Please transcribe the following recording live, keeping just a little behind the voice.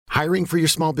Hiring for your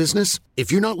small business?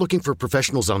 If you're not looking for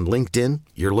professionals on LinkedIn,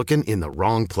 you're looking in the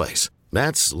wrong place.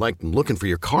 That's like looking for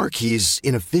your car keys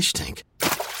in a fish tank.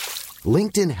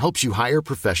 LinkedIn helps you hire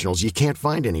professionals you can't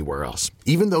find anywhere else,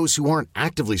 even those who aren't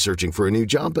actively searching for a new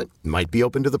job but might be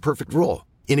open to the perfect role.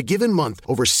 In a given month,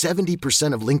 over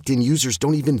 70% of LinkedIn users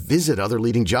don't even visit other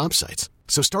leading job sites.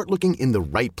 So start looking in the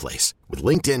right place. With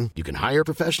LinkedIn, you can hire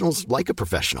professionals like a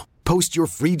professional. Post your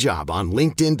free job on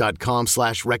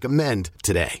linkedin.com/recommend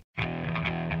today.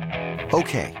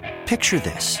 Okay, picture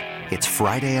this. It's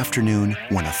Friday afternoon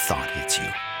when a thought hits you.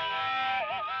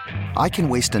 I can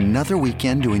waste another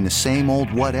weekend doing the same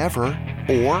old whatever,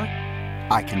 or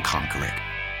I can conquer it.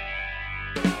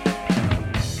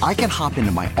 I can hop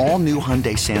into my all-new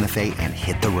Hyundai Santa Fe and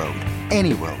hit the road.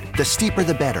 Any road. The steeper,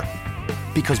 the better.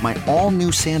 Because my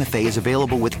all-new Santa Fe is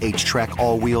available with H-Track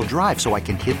all-wheel drive, so I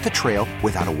can hit the trail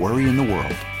without a worry in the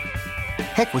world.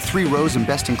 Heck, with 3 rows and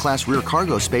best-in-class rear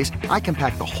cargo space, I can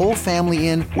pack the whole family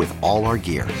in with all our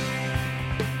gear.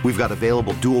 We've got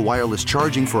available dual wireless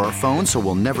charging for our phones, so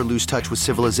we'll never lose touch with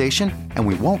civilization, and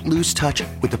we won't lose touch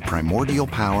with the primordial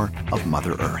power of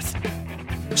Mother Earth.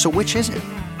 So which is it?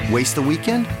 Waste the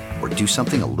weekend or do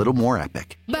something a little more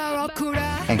epic?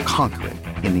 And conquer it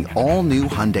in the all-new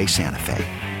Hyundai Santa Fe.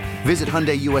 Visit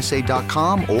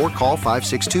HyundaiUSA.com or call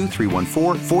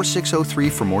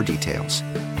 562-314-4603 for more details.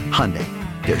 Hyundai,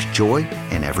 there's joy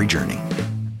in every journey.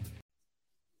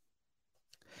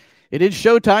 It is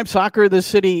showtime. Soccer of the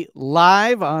City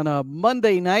live on a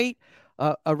Monday night.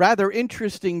 A rather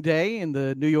interesting day in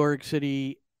the New York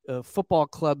City Football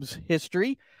Club's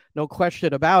history. No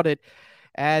question about it.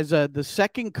 As the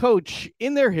second coach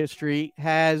in their history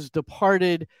has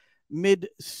departed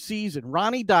mid-season.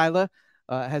 Ronny Deila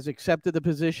has accepted the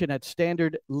position at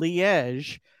Standard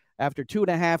Liège after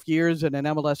 2.5 years and an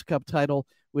MLS Cup title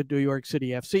with New York City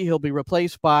FC. He'll be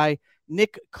replaced by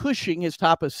Nick Cushing, his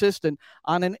top assistant,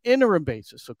 on an interim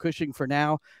basis. So Cushing, for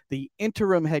now, the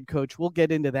interim head coach. We'll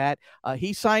get into that.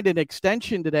 He signed an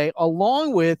extension today,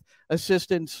 along with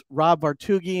assistants Rob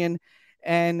Vartugian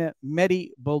and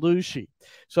Mehdi Belushi.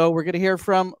 So we're going to hear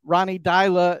from Ronny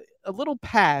Deila a little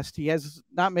past. He has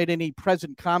not made any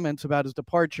present comments about his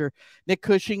departure. Nick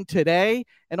Cushing today,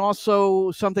 and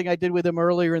also something I did with him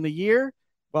earlier in the year.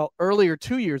 Well, earlier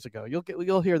 2 years ago.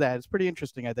 You'll hear that. It's pretty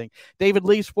interesting, I think. David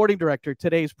Lee, sporting director,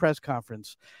 today's press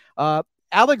conference.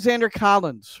 Alexander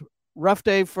Collins, rough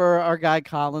day for our guy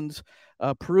Collins.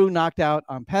 Peru knocked out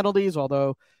on penalties,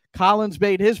 although Collins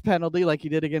made his penalty like he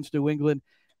did against New England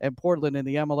and Portland in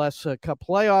the MLS Cup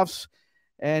playoffs.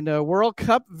 And World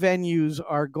Cup venues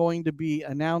are going to be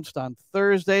announced on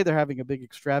Thursday. They're having a big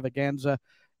extravaganza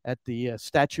at the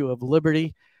Statue of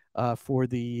Liberty for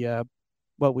the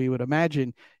what we would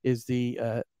imagine is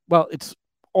it's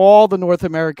all the North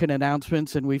American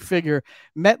announcements, and we figure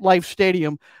MetLife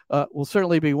Stadium will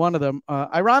certainly be one of them.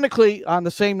 Ironically, on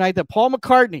the same night that Paul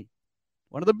McCartney,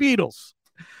 one of the Beatles,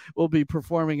 will be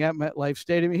performing at MetLife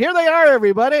Stadium. Here they are,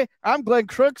 everybody. I'm Glenn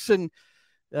Crooks, and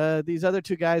these other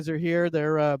two guys are here.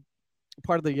 They're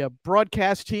part of the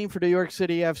broadcast team for New York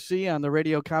City FC on the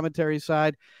radio commentary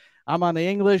side. I'm on the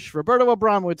English, Roberto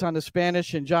Abramowitz on the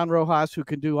Spanish, and John Rojas, who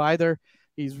can do either.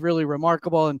 He's really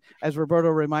remarkable. And as Roberto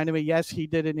reminded me, yes, he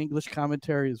did an English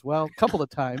commentary as well, a couple of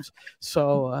times.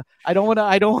 So I don't want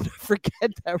to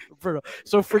forget that, Roberto.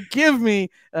 So forgive me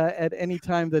at any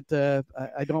time that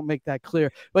I don't make that clear.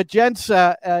 But gents,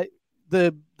 the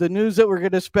news that we're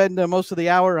going to spend most of the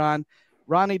hour on,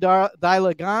 Ronny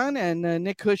Deila gone, and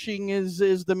Nick Cushing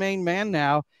is the main man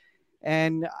now.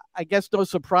 And I guess no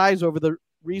surprise over the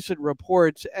recent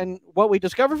reports and what we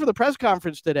discovered for the press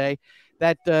conference today,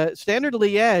 that Standard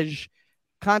Liège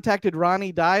contacted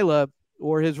Ronny Deila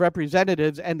or his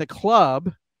representatives, and the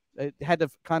club had to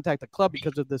contact the club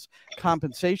because of this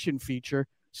compensation feature,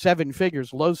 7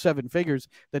 figures, low 7 figures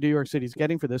that New York City's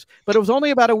getting for this. But it was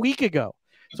only about a week ago.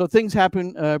 So things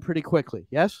happen pretty quickly.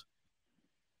 Yes?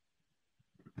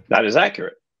 That is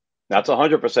accurate. That's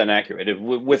 100% accurate.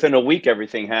 Within a week,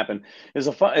 everything happened. As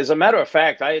a matter of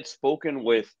fact, I had spoken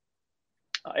with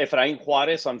Efrain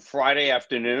Juarez on Friday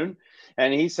afternoon,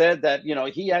 and he said that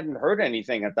he hadn't heard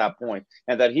anything at that point,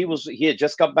 and that he had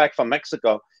just come back from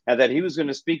Mexico, and that he was going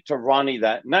to speak to Ronny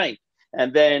that night.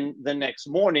 And then the next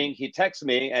morning, he texts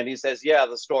me and he says, "Yeah,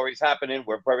 the story's happening.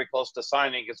 We're very close to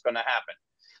signing. It's going to happen."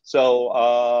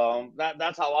 So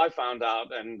that's how I found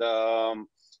out, and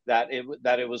that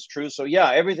it was true. So yeah,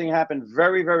 everything happened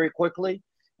very, very quickly.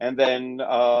 And then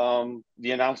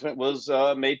the announcement was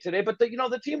made today. But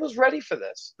the team was ready for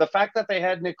this. The fact that they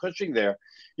had Nick Cushing there,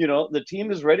 the team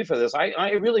is ready for this.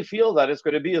 I really feel that it's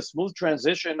going to be a smooth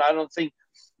transition. I don't think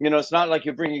It's not like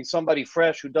you're bringing somebody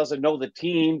fresh who doesn't know the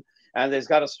team and they's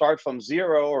got to start from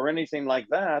zero or anything like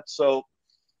that. So,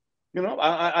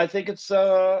 I think it's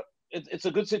a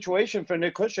good situation for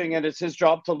Nick Cushing, and it's his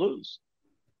job to lose.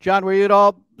 John, were you at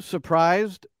all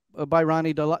surprised by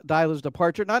Ronnie Deila's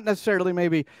departure? Not necessarily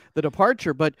maybe the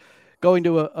departure, but going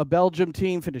to a Belgium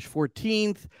team, finished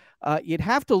 14th. You'd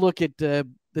have to look at the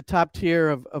top tier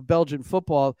of Belgian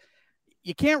football.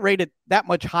 You can't rate it that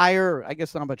much higher, I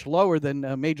guess not much lower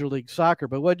than Major League Soccer.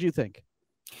 But what do you think?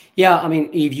 Yeah, I mean,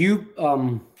 if you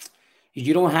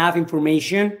don't have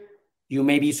information, you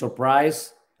may be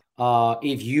surprised.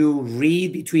 If you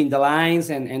read between the lines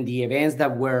and the events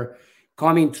that were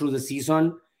coming through the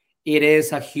season, it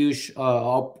is a huge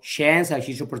chance, a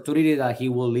huge opportunity that he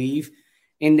will leave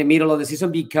in the middle of the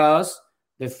season because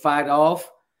the fact of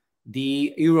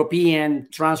the European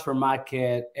transfer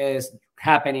market is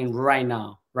happening right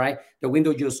now, right? The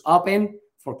window just opened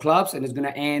for clubs and it's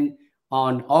going to end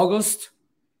on August.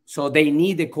 So they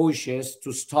need the coaches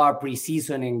to start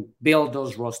preseason and build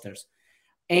those rosters.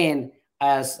 And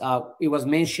as it was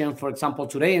mentioned, for example,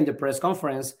 today in the press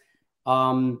conference,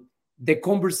 the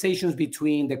conversations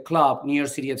between the club, New York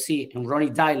City FC, and Ronnie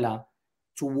Deila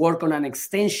to work on an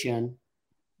extension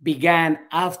began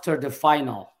after the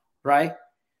final, right?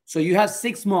 So you have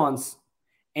 6 months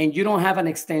and you don't have an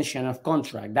extension of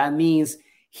contract. That means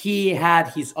he had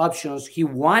his options. He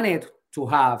wanted to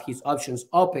have his options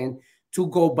open to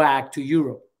go back to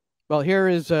Europe. Well, here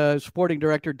is sporting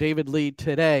director David Lee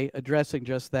today addressing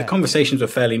just that. The conversations were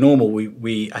fairly normal.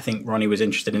 I think Ronnie was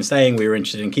interested in staying. We were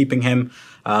interested in keeping him.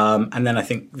 And then I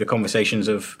think the conversations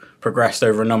have progressed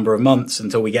over a number of months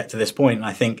until we get to this point. And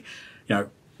I think,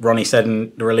 Ronnie said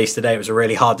in the release today it was a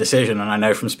really hard decision. And I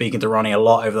know from speaking to Ronnie a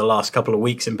lot over the last couple of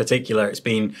weeks in particular, it's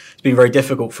been very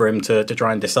difficult for him to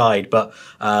try and decide. But,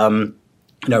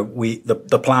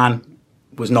 the plan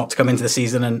was not to come into the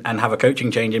season and have a coaching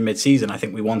change in mid-season. I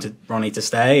think we wanted Ronnie to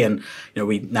stay, and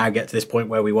we now get to this point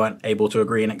where we weren't able to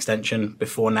agree an extension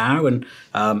before now, and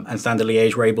Standard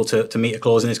Liège were able to meet a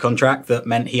clause in his contract that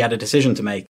meant he had a decision to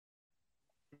make.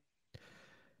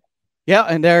 Yeah,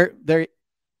 and they're.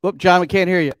 Whoop, John, we can't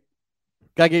hear you.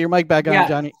 Gotta get your mic back on,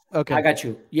 Johnny. Okay, I got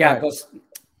you. Yeah, because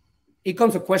it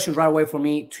comes a question right away for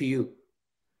me to you.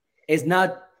 It's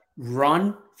not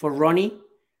run for Ronnie.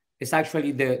 It's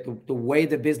actually the way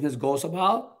the business goes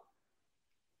about.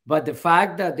 But the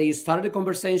fact that they started the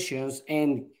conversations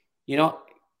and,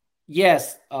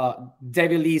 yes,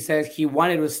 David Lee says he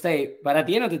wanted to stay. But at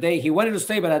the end of the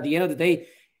day,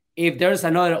 if there's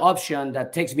another option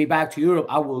that takes me back to Europe,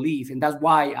 I will leave. And that's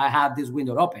why I have this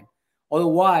window open.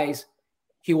 Otherwise,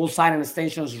 he will sign an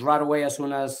extension right away as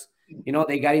soon as,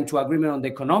 they got into agreement on the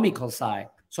economical side.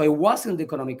 So it wasn't the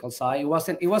economical side. It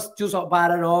was just a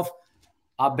matter of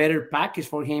a better package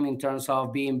for him in terms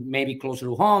of being maybe closer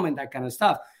to home and that kind of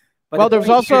stuff. But there's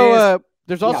also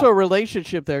a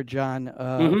relationship there, John.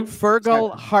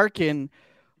 Fergal Harkin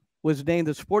was named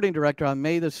the sporting director on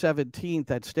May the 17th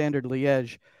at Standard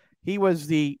Liège. He was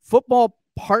the football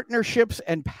partnerships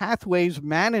and pathways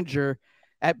manager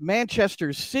at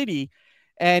Manchester City,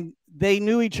 and they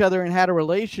knew each other and had a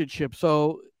relationship.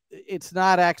 So it's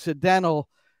not accidental,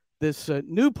 this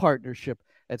new partnership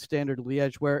at Standard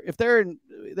Liège, where if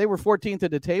they were 14th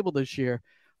at the table this year,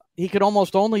 he could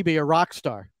almost only be a rock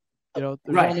star. There's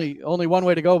only one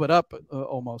way to go, but up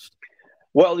almost.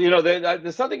 Well,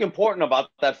 there's something important about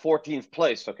that 14th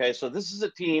place. Okay, so this is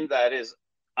a team that is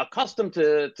accustomed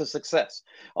to success.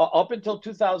 Up until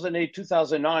 2008,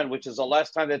 2009, which is the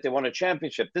last time that they won a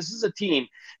championship, this is a team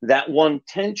that won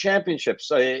 10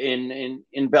 championships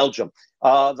in Belgium.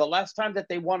 The last time that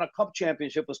they won a cup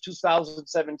championship was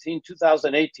 2017,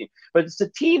 2018. But it's a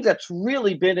team that's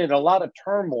really been in a lot of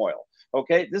turmoil.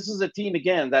 Okay, this is a team,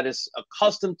 again, that is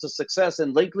accustomed to success,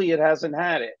 and lately it hasn't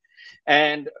had it.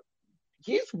 And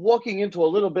he's walking into a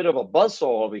little bit of a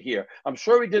buzzsaw over here. I'm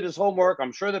sure he did his homework.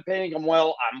 I'm sure they're paying him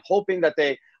well. I'm hoping that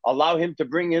they allow him to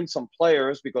bring in some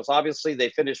players, because obviously they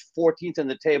finished 14th in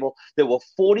the table. They were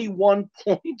 41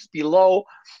 points below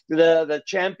the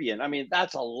champion. I mean,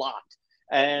 that's a lot.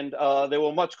 And they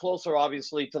were much closer,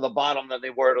 obviously, to the bottom than they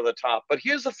were to the top. But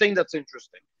here's the thing that's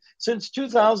interesting. Since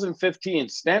 2015,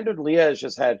 Standard Liège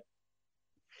has had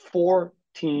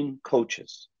 14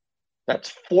 coaches. That's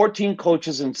 14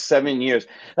 coaches in 7 years.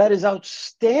 That is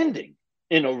outstanding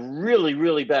in a really,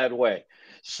 really bad way.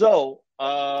 So,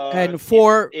 and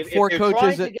four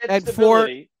coaches and four.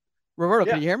 Roberto,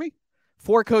 can you hear me?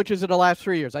 4 coaches in the last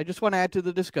 3 years. I just want to add to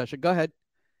the discussion. Go ahead.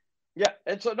 Yeah,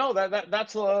 and so no,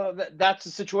 that's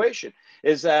the situation.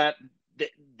 Is that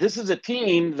this is a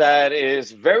team that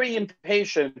is very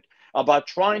impatient about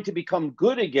trying to become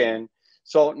good again,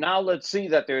 So now let's see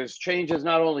that there's changes,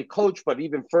 not only coach, but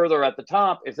even further at the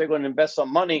top, if they're going to invest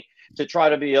some money to try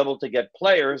to be able to get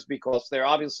players, because they're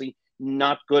obviously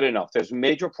not good enough. There's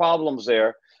major problems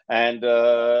there. And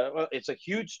well, it's a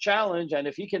huge challenge. And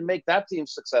if he can make that team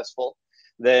successful,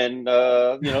 then,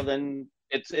 then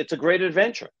it's a great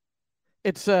adventure.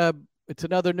 It's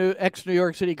another new ex-New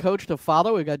York City coach to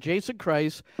follow. We've got Jason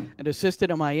Kreis, an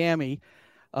assistant in Miami.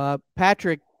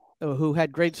 Patrick, who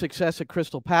had great success at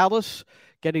Crystal Palace,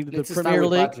 getting to the Premier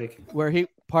League, Patrick. Where he,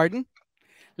 pardon?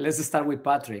 Let's start with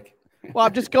Patrick. Well,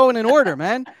 I'm just going in order,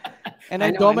 man. And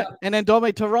then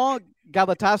Dome Torrent,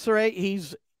 Galatasaray,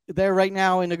 he's there right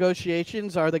now in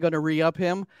negotiations. Are they going to re-up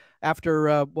him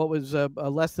after what was a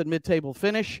less than mid-table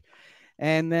finish?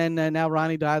 And then now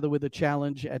Ronny Deila with a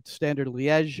challenge at Standard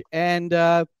Liège, and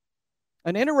an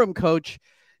interim coach,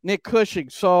 Nick Cushing.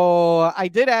 So I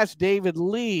did ask David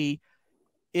Lee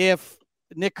if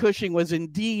Nick Cushing was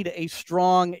indeed a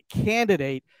strong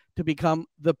candidate to become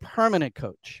the permanent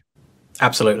coach.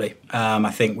 Absolutely.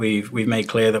 I think we've made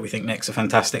clear that we think Nick's a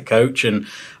fantastic coach, and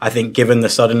I think given the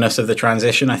suddenness of the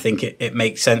transition, I think it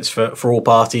makes sense for all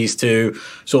parties to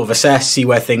sort of assess, see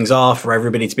where things are, for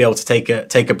everybody to be able to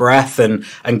take a breath and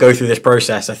go through this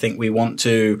process. I think we want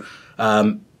to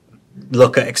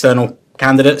look at external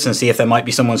candidates and see if there might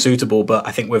be someone suitable, but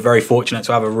I think we're very fortunate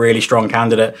to have a really strong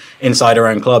candidate inside our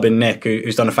own club in Nick,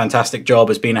 who's done a fantastic job,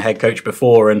 has been a head coach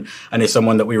before, and is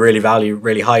someone that we really value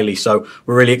really highly. So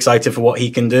we're really excited for what he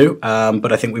can do,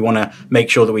 but I think we want to make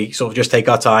sure that we sort of just take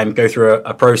our time, go through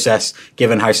a process,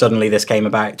 given how suddenly this came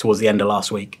about towards the end of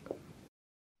last week.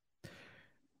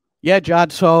 Yeah, John,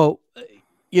 so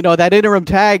that interim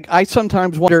tag, I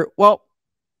sometimes wonder, well,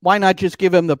 why not just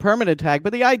give him the permanent tag?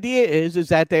 But the idea is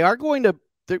that they are going to,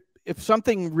 if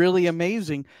something really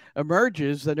amazing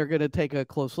emerges, then they're going to take a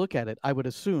close look at it, I would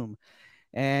assume.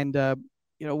 And,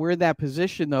 we're in that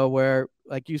position, though, where,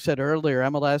 like you said earlier,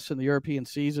 MLS and the European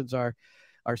seasons are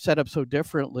set up so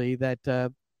differently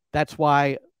that that's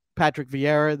why Patrick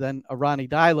Vieira, then Ronny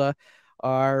Deila,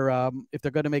 are, if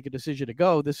they're going to make a decision to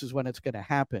go, this is when it's going to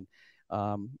happen.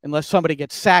 Unless somebody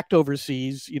gets sacked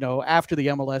overseas, after the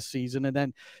MLS season, and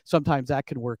then sometimes that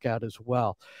can work out as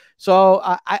well. So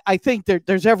I think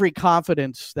there's every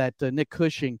confidence that Nick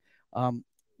Cushing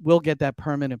will get that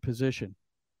permanent position.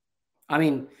 I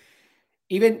mean,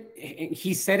 even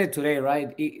he said it today,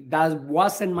 right? That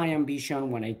wasn't my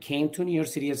ambition when I came to New York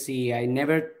City FC. I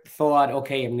never thought,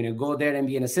 okay, I'm going to go there and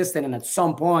be an assistant, and at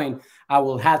some point I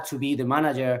will have to be the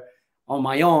manager on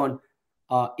my own.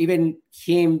 Even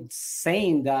him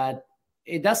saying that,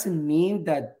 it doesn't mean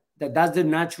that that's the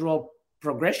natural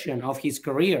progression of his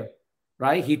career,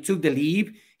 right? He took the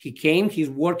leap, he came, he's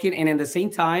working, and at the same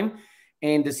time,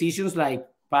 and decisions like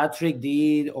Patrick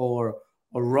did or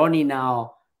Ronny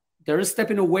now, they're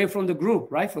stepping away from the group,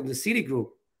 right? From the City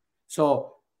group.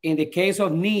 So in the case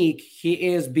of Nick, he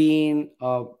is being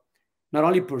not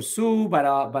only pursued,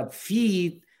 but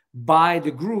fed by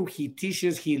the group. He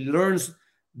teaches, he learns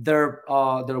their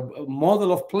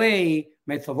model of play,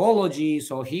 methodology.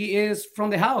 So he is from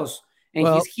the house, and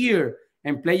he's here,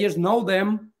 and players know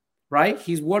them, right?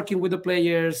 He's working with the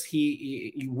players.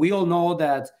 We all know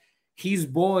that his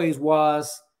voice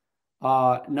was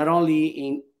not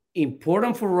only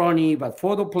important for Ronny, but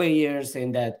for the players,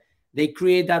 and that they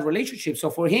create that relationship. So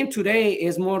for him today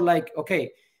is more like,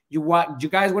 okay, you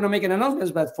guys want to make an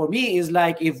announcement, but for me, it's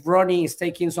like if Ronny is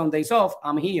taking some days off,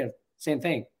 I'm here. Same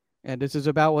thing. And this is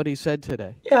about what he said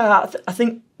today. Yeah, I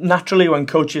think naturally when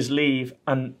coaches leave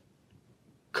and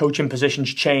coaching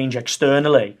positions change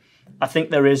externally, I think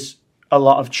there is a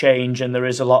lot of change and there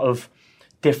is a lot of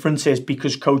differences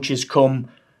because coaches come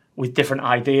with different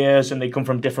ideas and they come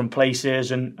from different places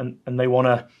and they want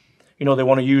to, they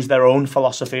want to use their own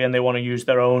philosophy and they want to use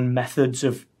their own methods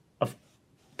of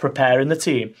preparing the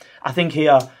team. I think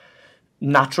here,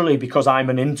 naturally, because I'm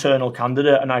an internal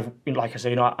candidate and I've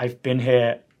been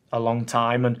here a long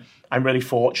time, and I'm really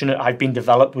fortunate. I've been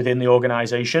developed within the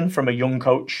organisation from a young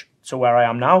coach to where I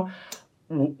am now.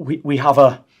 We have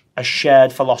a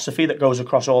shared philosophy that goes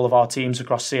across all of our teams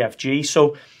across CFG.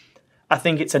 So I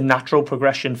think it's a natural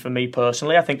progression for me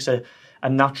personally. I think it's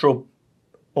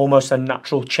almost a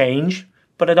natural change,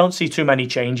 but I don't see too many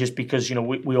changes because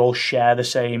we all share the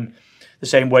same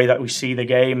way that we see the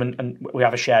game, and we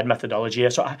have a shared methodology.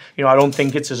 So I don't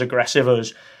think it's as aggressive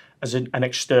as an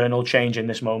external change in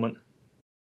this moment.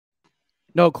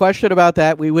 No question about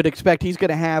that. We would expect he's going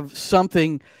to have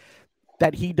something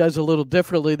that he does a little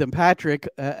differently than Patrick,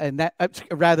 and that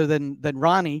rather than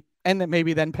Ronny, and then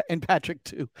maybe and Patrick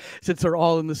too, since they're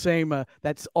all in the same.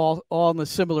 That's all in the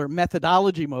similar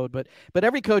methodology mode. But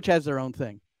every coach has their own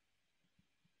thing.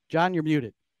 John, you're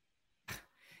muted.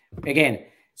 Again,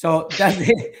 so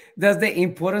that's the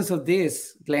importance of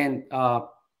this, Glenn.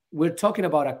 We're talking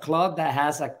about a club that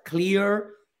has a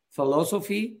clear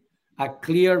philosophy, a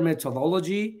clear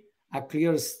methodology, a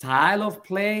clear style of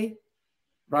play,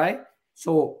 right?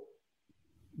 So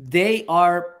they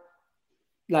are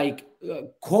like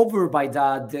covered by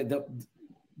that.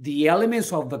 The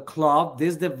elements of the club,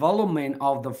 this development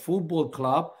of the football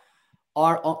club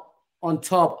are on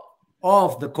top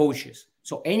of the coaches.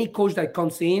 So any coach that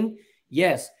comes in,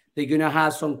 yes, they're going to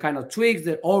have some kind of tweaks,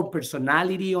 their own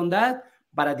personality on that.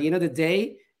 But at the end of the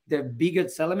day, the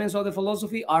biggest elements of the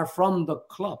philosophy are from the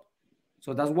club.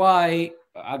 So that's why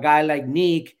a guy like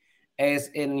Nick is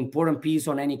an important piece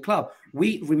on any club.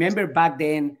 We remember back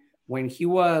then when he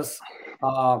was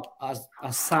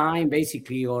assigned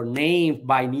basically or named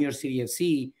by New York City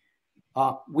FC,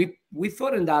 we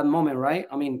thought in that moment, right?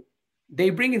 I mean, they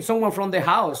bring in someone from the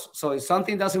house. So if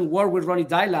something doesn't work with Ronny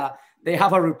Deila, they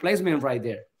have a replacement right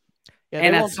there. Yeah,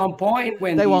 and at some point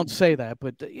when they won't say that,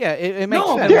 but yeah, it makes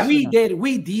sense. But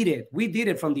we did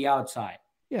it from the outside.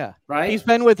 Yeah, right. He's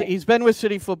been with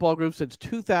City Football Group since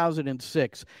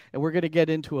 2006, and we're going to get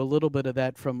into a little bit of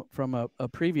that from a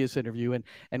previous interview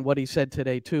and what he said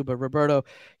today too. But Roberto,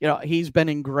 he's been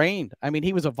ingrained. I mean,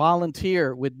 he was a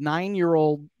volunteer with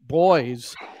 9-year-old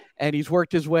boys, and he's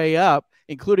worked his way up,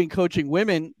 including coaching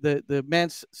women, the Man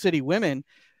City women,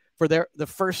 for the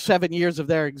first 7 years of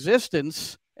their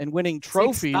existence and winning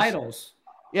trophies. 6 titles.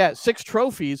 Yeah, 6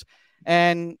 trophies,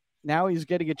 and now he's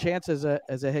getting a chance as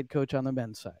a head coach on the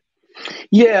men's side.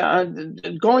 Yeah,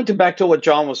 going back to what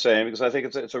John was saying, because I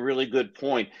think it's a really good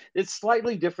point. It's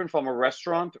slightly different from a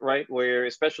restaurant, right? Where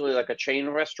especially like a chain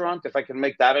restaurant, if I can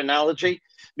make that analogy,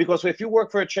 because if you work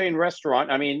for a chain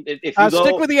restaurant, I mean, if you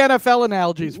stick with the NFL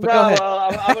analogies. But go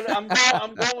ahead.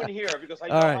 I'm going here because I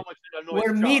know how much it annoys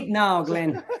We're John. meat now,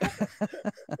 Glenn.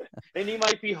 And he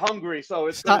might be hungry, so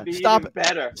it's going to be even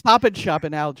better. Stop and shop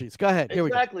analogies. Go ahead. Here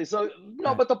exactly. We go.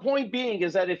 So but the point being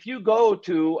is that if you go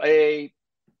to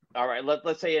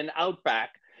let's say an Outback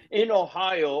in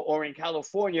Ohio or in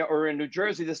California or in New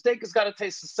Jersey, the steak has got to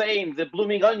taste the same. The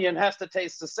blooming onion has to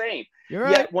taste the same. You're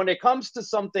right. Yet when it comes to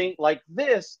something like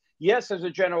this, yes, there's a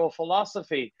general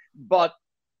philosophy, but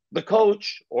the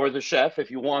coach or the chef,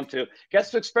 if you want to,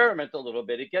 gets to experiment a little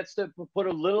bit. It gets to put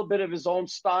a little bit of his own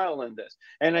style in this.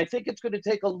 And I think it's going to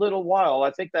take a little while.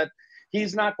 I think that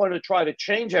he's not going to try to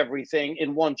change everything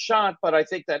in one shot, but I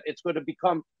think that it's going to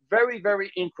become very, very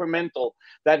incremental,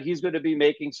 that he's going to be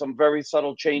making some very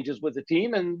subtle changes with the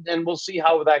team, and we'll see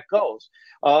how that goes.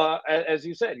 As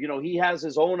you said, he has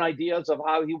his own ideas of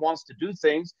how he wants to do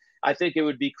things. I think it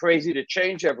would be crazy to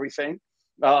change everything,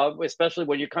 especially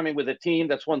when you're coming with a team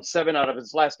that's won 7 out of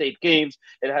its last 8 games.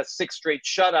 It has 6 straight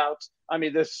shutouts. I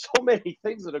mean, there's so many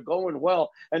things that are going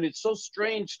well, and it's so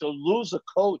strange to lose a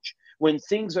coach when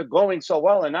things are going so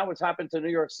well. And now it's happened to New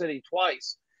York City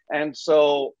twice. And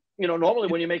so, normally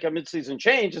when you make a midseason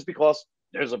change, it's because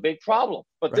there's a big problem.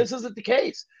 But This isn't the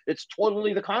case. It's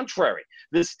totally the contrary.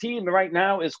 This team right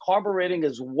now is carbureting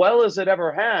as well as it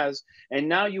ever has. And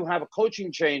now you have a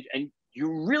coaching change, and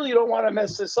you really don't want to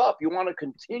mess this up. You want to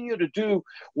continue to do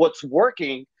what's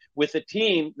working with a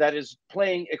team that is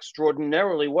playing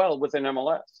extraordinarily well within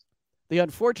MLS. The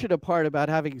unfortunate part about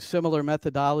having similar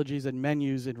methodologies and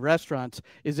menus in restaurants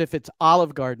is if it's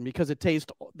Olive Garden, because it tastes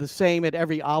the same at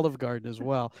every Olive Garden as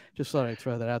well. Just thought I'd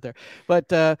throw that out there.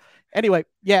 But anyway,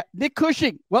 yeah, Nick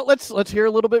Cushing. Well, let's hear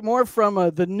a little bit more from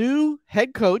the new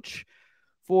head coach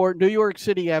for New York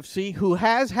City FC, who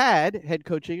has had head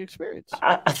coaching experience.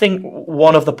 I think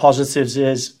one of the positives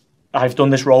is I've done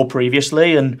this role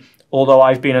previously, and although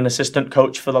I've been an assistant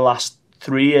coach for the last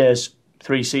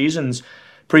 3 seasons,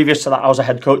 previous to that, I was a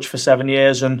head coach for 7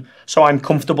 years, and so I'm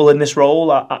comfortable in this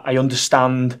role. I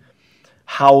understand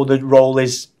how the role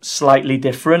is slightly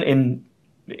different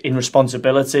in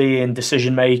responsibility, in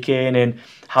decision making, in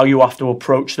how you have to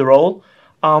approach the role.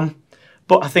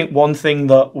 But I think one thing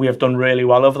that we have done really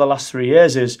well over the last 3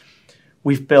 years is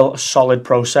we've built a solid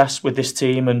process with this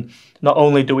team, and not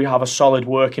only do we have a solid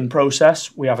working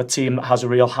process, we have a team that has a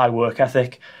real high work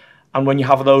ethic. And when you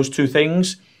have those two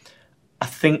things, I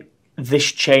think this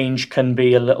change can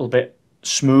be a little bit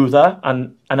smoother,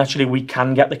 and actually we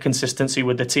can get the consistency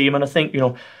with the team. And I think,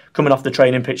 coming off the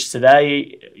training pitch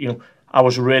today, I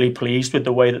was really pleased with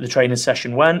the way that the training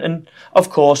session went. And of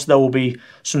course, there will be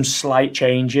some slight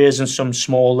changes and some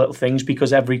small little things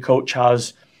because every coach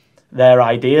has their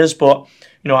ideas. But,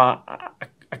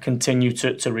 I continue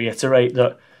to reiterate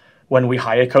that when we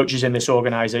hire coaches in this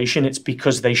organisation, it's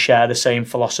because they share the same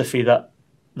philosophy that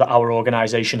that our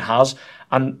organisation has.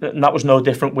 And that was no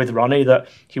different with Ronnie, that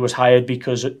he was hired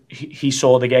because he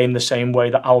saw the game the same way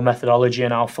that our methodology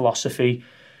and our philosophy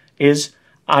is.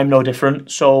 I'm no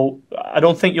different. So I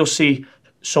don't think you'll see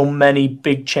so many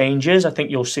big changes. I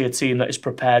think you'll see a team that is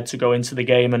prepared to go into the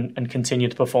game and continue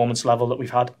the performance level that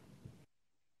we've had.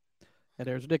 And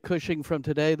there's Nick Cushing from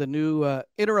today, the new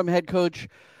interim head coach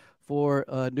for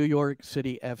New York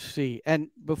City FC. And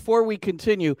before we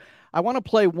continue, I want to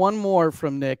play one more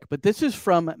from Nick, but this is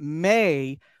from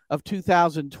May of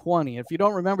 2020. If you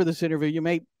don't remember this interview, you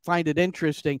may find it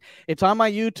interesting. It's on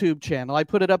my YouTube channel. I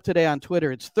put it up today on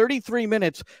Twitter. It's 33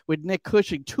 minutes with Nick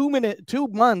Cushing, 2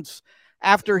 months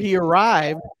after he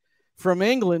arrived from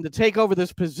England to take over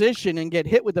this position and get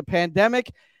hit with the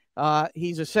pandemic.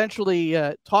 He's essentially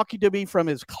talking to me from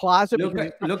his closet.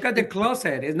 Look at the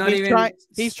closet. It's not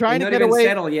he's trying to get away.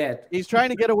 Settled yet. He's trying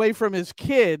to get away from his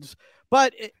kids,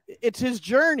 but it's his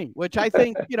journey, which I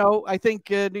think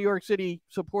New York City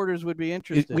supporters would be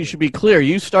interested. We should be clear.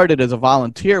 You started as a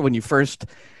volunteer when you first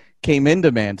came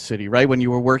into Man City, right? When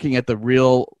you were working at the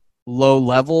real low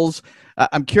levels.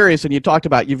 I'm curious, and you talked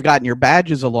about you've gotten your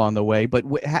badges along the way, but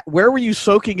where were you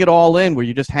soaking it all in? Were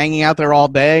you just hanging out there all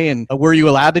day, and were you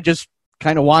allowed to just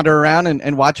kind of wander around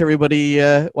and watch everybody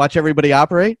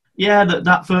operate? Yeah,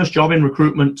 that first job in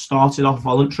recruitment started off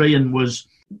voluntary and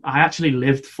I actually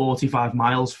lived 45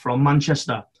 miles from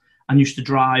Manchester and used to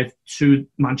drive to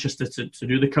Manchester to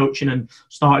do the coaching, and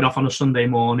started off on a Sunday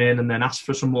morning and then asked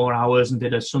for some more hours and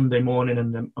did a Sunday morning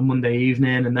and a Monday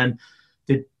evening, and then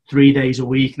did 3 days a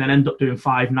week, and then ended up doing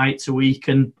 5 nights a week.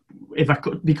 And if I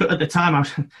could, because at the time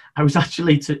I was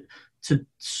actually to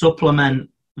supplement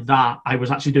that, I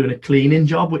was actually doing a cleaning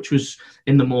job, which was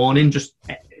in the morning, just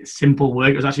simple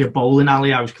work. It was actually a bowling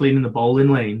alley. I was cleaning the bowling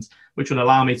lanes, which would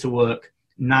allow me to work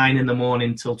 9 in the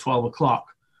morning till 12 o'clock.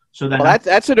 So then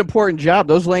that's an important job.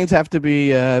 Those lanes have to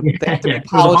be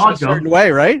polished a certain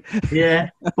way, right?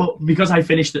 Yeah, but because I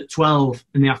finished at 12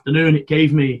 in the afternoon, it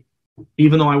gave me,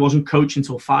 even though I wasn't coaching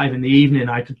until 5 in the evening,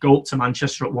 I could go up to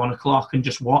Manchester at 1 o'clock and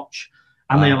just watch.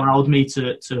 And they allowed me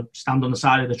to stand on the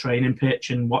side of the training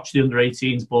pitch and watch the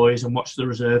under-18s boys and watch the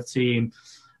reserve team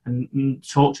and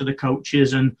talk to the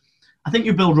coaches. And I think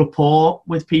you build rapport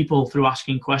with people through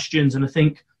asking questions. And I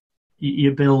think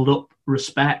you build up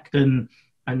respect and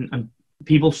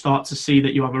people start to see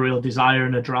that you have a real desire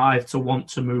and a drive to want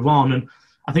to move on. And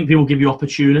I think people give you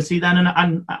opportunity then.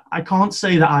 And I can't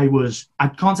say that I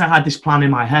had this plan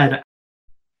in my head.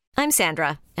 I'm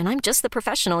Sandra, and I'm just the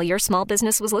professional your small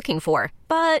business was looking for.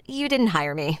 But you didn't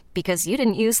hire me because you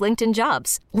didn't use LinkedIn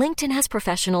Jobs. LinkedIn has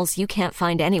professionals you can't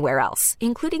find anywhere else,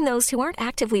 including those who aren't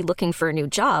actively looking for a new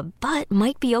job, but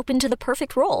might be open to the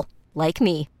perfect role, like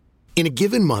me. In a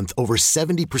given month, over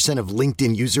 70% of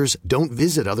LinkedIn users don't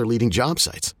visit other leading job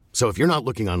sites. So if you're not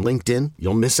looking on LinkedIn,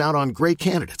 you'll miss out on great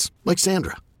candidates like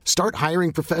Sandra. Start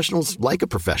hiring professionals like a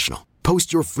professional.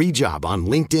 Post your free job on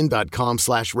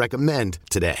linkedin.com/recommend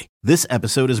today. This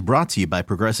episode is brought to you by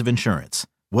Progressive Insurance.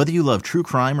 Whether you love true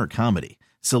crime or comedy,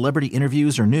 celebrity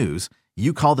interviews or news,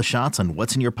 you call the shots on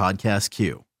what's in your podcast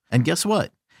queue. And guess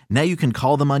what? Now you can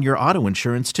call them on your auto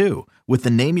insurance too with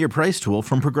the Name Your Price tool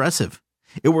from Progressive.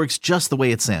 It works just the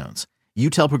way it sounds. You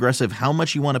tell Progressive how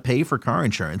much you want to pay for car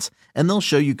insurance, and they'll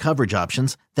show you coverage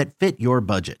options that fit your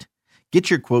budget. Get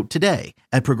your quote today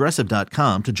at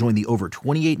Progressive.com to join the over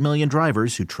 28 million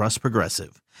drivers who trust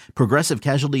Progressive. Progressive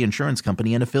Casualty Insurance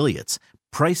Company and Affiliates.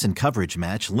 Price and coverage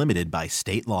match limited by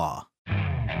state law.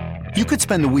 You could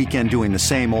spend the weekend doing the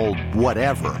same old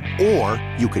whatever, or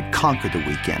you could conquer the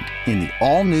weekend in the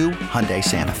all-new Hyundai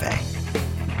Santa Fe.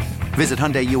 Visit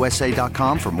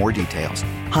HyundaiUSA.com for more details.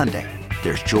 Hyundai,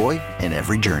 there's joy in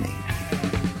every journey.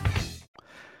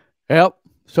 Yep.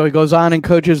 So he goes on and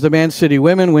coaches the Man City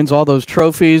women, wins all those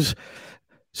trophies.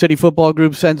 City Football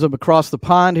Group sends him across the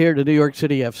pond here to New York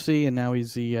City FC, and now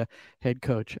he's the head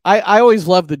coach. I always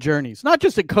love the journeys, not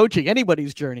just in coaching,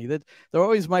 anybody's journey. They're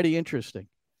always mighty interesting.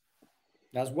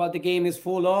 That's what the game is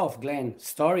full of, Glenn.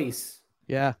 Stories.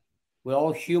 Yeah. We're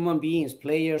all human beings,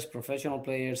 players, professional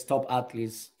players, top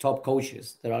athletes, top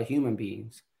coaches. They're all human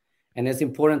beings. And it's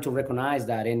important to recognize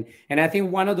that. And I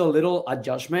think one of the little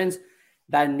adjustments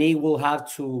that Nick will have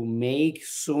to make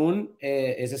soon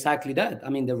is exactly that. I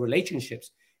mean, the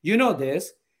relationships. You know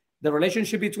this. The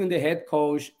relationship between the head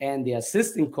coach and the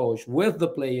assistant coach with the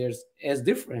players is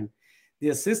different. The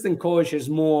assistant coach is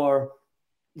more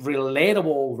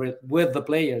relatable with the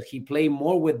players. He plays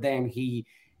more with them. He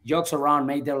jokes around,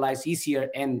 make their lives easier.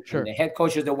 And the head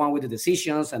coach is the one with the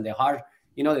decisions and the hard,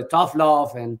 the tough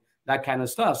love and that kind of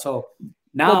stuff. So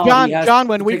now, John,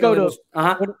 when we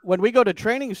go to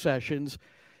training sessions,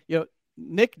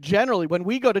 Nick generally, when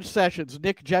we go to sessions,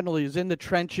 Nick generally is in the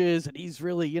trenches and he's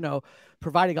really,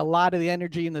 providing a lot of the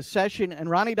energy in the session. And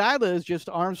Ronny Deila is just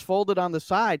arms folded on the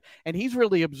side and he's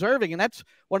really observing. And that's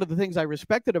one of the things I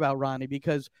respected about Ronny,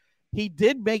 because he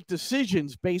did make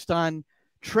decisions based on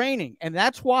training. And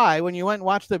that's why when you went and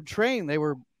watched them train, they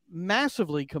were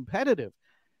massively competitive,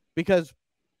 because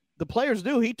the players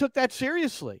knew he took that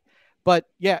seriously. But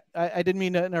yeah, I didn't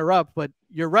mean to interrupt, but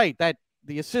you're right that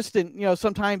the assistant,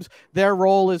 sometimes their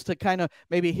role is to kind of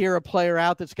maybe hear a player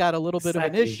out that's got a little bit of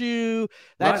an issue,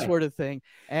 that sort of thing.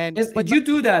 But you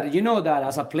do that, that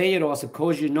as a player or as a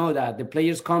coach, that the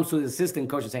players come to the assistant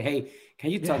coach and say, hey,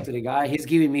 can you talk to the guy? He's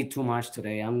giving me too much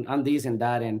today. I'm this and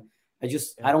that. And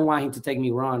I don't want him to take me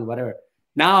wrong, whatever.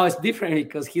 Now it's different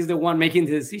because he's the one making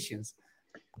the decisions.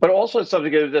 But also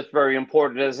something that's very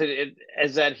important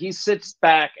is that he sits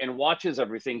back and watches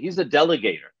everything. He's a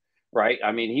delegator, right?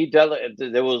 I mean,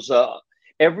 there was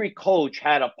every coach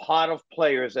had a pot of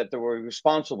players that they were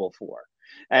responsible for.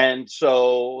 And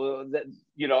so,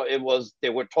 they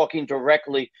were talking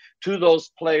directly to those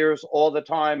players all the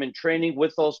time and training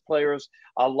with those players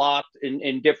a lot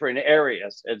in different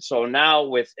areas. And so now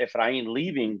with Efrain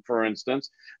leaving, for instance,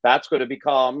 that's going to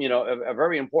become, a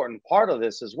very important part of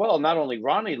this as well. Not only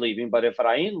Ronny leaving, but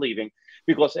Efrain leaving,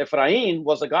 because Efrain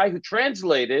was a guy who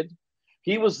translated.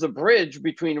 He was the bridge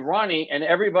between Ronny and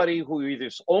everybody who either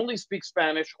only speaks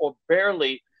Spanish or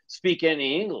barely speak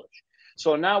any English.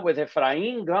 So now with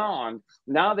Efrain gone,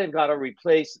 now they've got to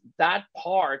replace that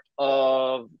part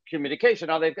of communication.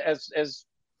 Now,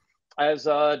 as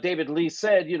David Lee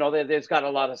said, there's got a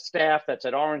lot of staff that's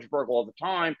at Orangeburg all the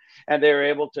time, and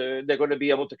they're going to be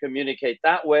able to communicate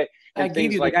that way and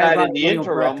things like that in the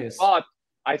interim. But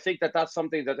I think that's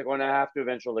something that they're going to have to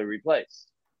eventually replace.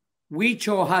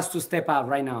 Huicho has to step up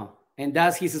right now, and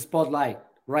that's his spotlight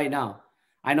right now.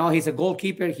 I know he's a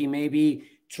goalkeeper. He may be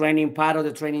training part of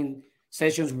the training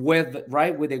sessions with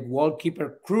the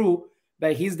goalkeeper crew,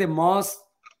 but he's the most,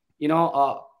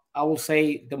 I will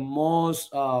say the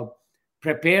most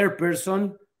prepared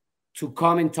person to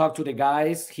come and talk to the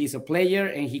guys. He's a player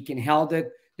and he can help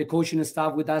the coaching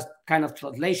staff with that kind of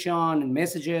translation and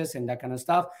messages and that kind of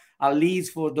stuff, at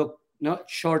least for the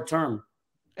short term.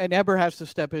 And Eber has to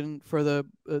step in for the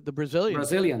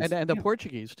Brazilians and the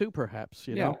Portuguese too, perhaps.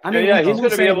 I mean, he's going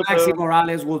to be able to. Maxi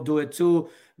Morales will do it too.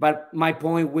 But my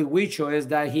point with Huicho is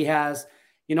that he has,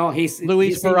 he's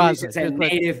Luis Barraza, is a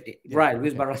native,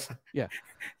 Luis Barraza.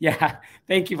 Yeah.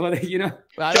 Thank you for the,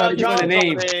 John,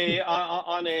 name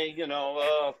on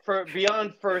a for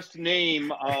beyond first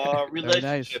name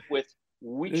relationship with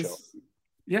Huicho.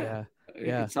 Yeah.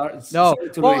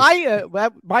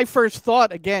 My first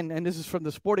thought again, and this is from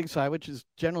the sporting side, which is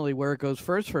generally where it goes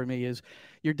first for me, is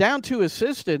you're down two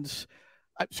assistants.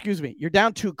 You're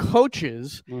down two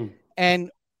coaches, and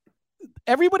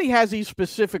everybody has these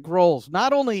specific roles.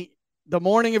 Not only the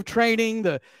morning of training,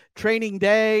 the training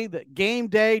day, the game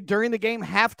day, during the game,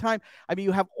 halftime. I mean,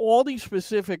 you have all these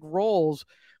specific roles,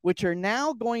 which are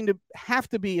now going to have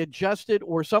to be adjusted,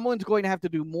 or someone's going to have to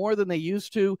do more than they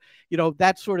used to,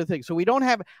 that sort of thing. So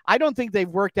I don't think they've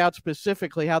worked out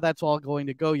specifically how that's all going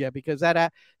to go yet, because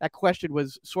that question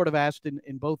was sort of asked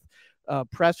in both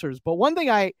pressers. But one thing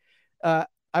I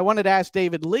wanted to ask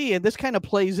David Lee, and this kind of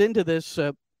plays into this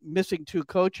missing two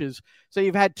coaches. So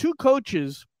you've had two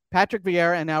coaches, Patrick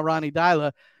Vieira and now Ronny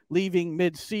Deila, leaving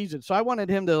mid-season. So I wanted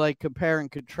him to compare and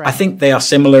contrast. I think they are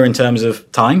similar in terms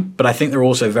of time, but I think they're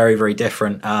also very, very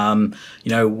different.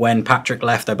 When Patrick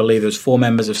left, I believe there was 4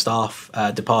 members of staff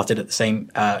departed at the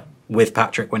same with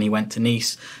Patrick when he went to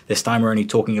Nice. This time we're only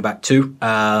talking about 2.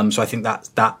 So I think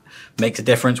that makes a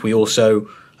difference. We also,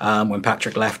 when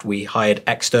Patrick left, we hired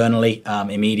externally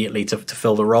immediately to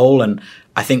fill the role. And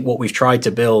I think what we've tried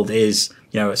to build is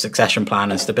a succession plan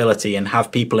and stability, and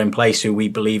have people in place who we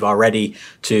believe are ready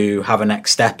to have a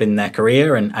next step in their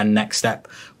career and next step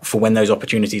for when those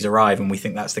opportunities arrive. And we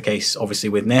think that's the case, obviously,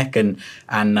 with Nick and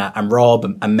Rob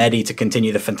and Mehdi, to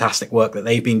continue the fantastic work that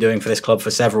they've been doing for this club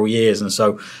for several years. And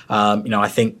so, I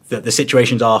think that the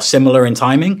situations are similar in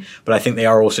timing, but I think they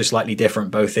are also slightly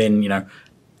different, both in,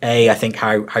 I think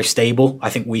how stable I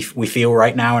think we feel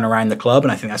right now and around the club,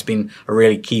 and I think that's been a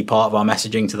really key part of our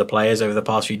messaging to the players over the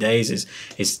past few days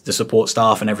is the support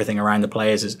staff and everything around the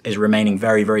players is remaining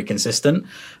very, very consistent.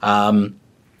 And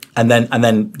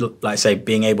then like I say,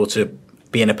 being able to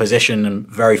be in a position, and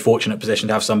very fortunate position,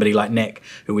 to have somebody like Nick,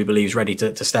 who we believe is ready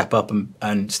to step up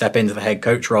and step into the head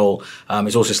coach role,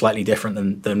 is also slightly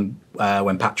different than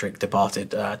when Patrick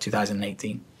departed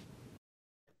 2018.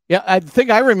 Yeah, I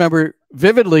think I remember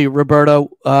vividly, Roberto,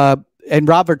 and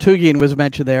Rob Vertughian was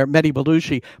mentioned there, Mehdi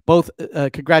Belushi, both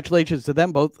congratulations to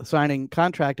them both signing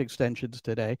contract extensions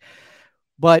today.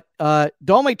 But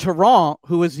Dome Taran,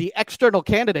 who was the external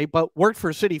candidate but worked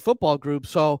for City Football Group,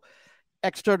 so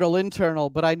external, internal,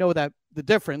 but I know that the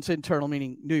difference, internal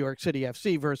meaning New York City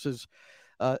FC versus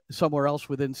somewhere else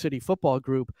within City Football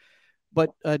Group.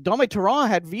 But Dome Taran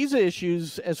had visa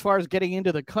issues as far as getting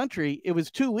into the country. It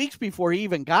was 2 weeks before he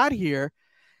even got here.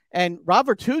 And Rob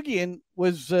Vertughian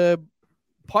was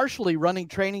partially running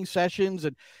training sessions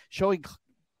and showing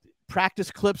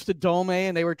practice clips to Dome,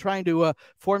 and they were trying to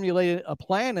formulate a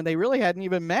plan, and they really hadn't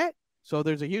even met. So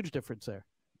there's a huge difference there.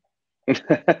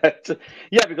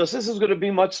 Yeah, because this is going to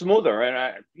be much smoother. And,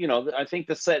 I think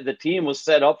the team was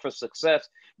set up for success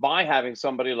by having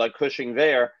somebody like Cushing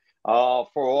there for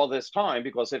all this time,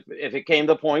 because if it came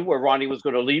to the point where Ronnie was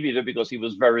going to leave either because he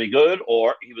was very good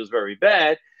or he was very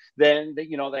bad, then they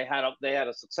had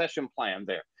a succession plan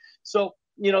there. So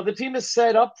the team is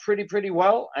set up pretty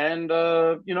well, and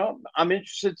I'm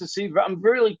interested to see. I'm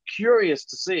really curious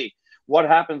to see what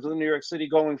happens with New York City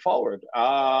going forward.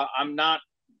 I'm not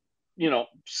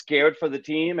scared for the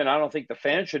team, and I don't think the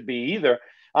fans should be either.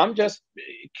 I'm just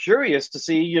curious to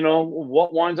see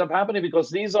what winds up happening, because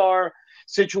these are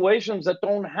situations that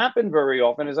don't happen very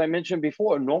often. As I mentioned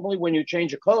before, normally when you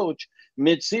change a coach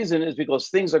mid-season is because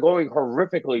things are going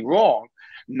horrifically wrong,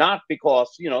 not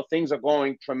because things are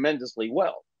going tremendously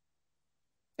well.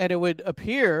 And it would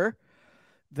appear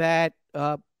that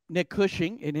Nick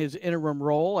Cushing, in his interim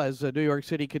role as New York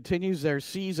City continues their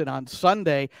season on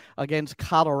Sunday against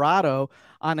Colorado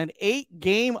on an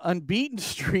 8-game unbeaten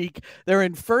streak. They're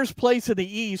in first place in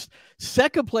the East,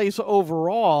 second place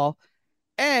overall.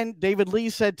 And David Lee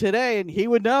said today, and he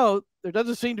would know, there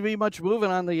doesn't seem to be much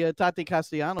moving on the Tati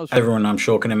Castellanos. Everyone, I'm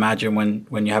sure, can imagine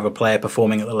when you have a player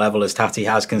performing at the level as Tati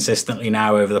has consistently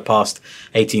now over the past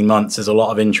 18 months, there's a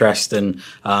lot of interest, and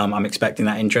I'm expecting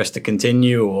that interest to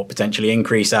continue or potentially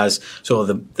increase as sort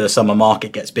of the summer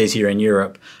market gets busier in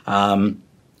Europe.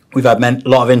 We've had a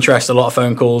lot of interest, a lot of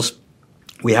phone calls.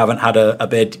 We haven't had a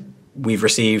bid we've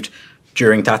received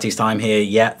during Tati's time here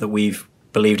yet that we've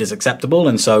believed is acceptable,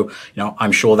 and so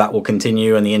I'm sure that will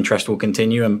continue and the interest will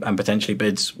continue, and potentially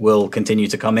bids will continue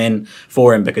to come in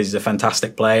for him, because he's a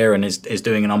fantastic player and is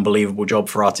doing an unbelievable job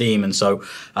for our team. And so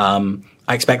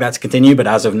I expect that to continue, but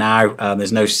as of now,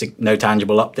 there's no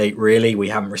tangible update really. We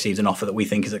haven't received an offer that we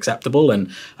think is acceptable,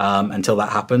 and until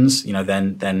that happens,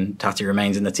 then Tati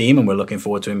remains in the team, and we're looking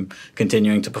forward to him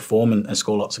continuing to perform and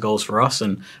score lots of goals for us.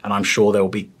 And I'm sure there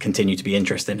will continue to be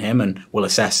interest in him, and we'll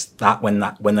assess that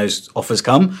when those offers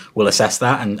come. We'll assess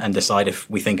that and decide if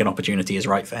we think an opportunity is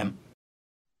right for him.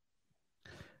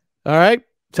 All right.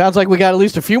 Sounds like we got at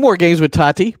least a few more games with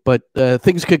Tati, but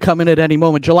things could come in at any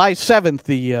moment. July 7th,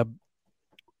 the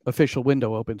official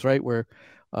window opens, right, where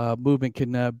movement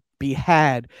can be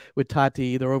had with Tati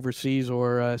either overseas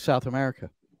or South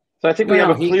America. So I think we have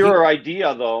a clearer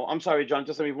idea, though. I'm sorry, John,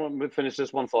 just let me finish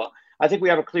this one thought. I think we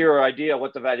have a clearer idea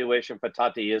what the valuation for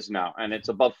Tati is now, and it's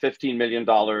above $15 million.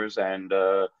 And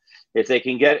if they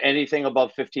can get anything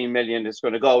above $15 million, it's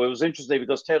going to go. It was interesting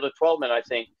because Taylor Twellman, I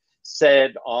think,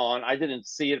 said I didn't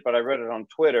see it, but I read it on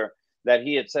Twitter, that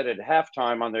he had said at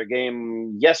halftime on their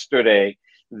game yesterday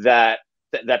that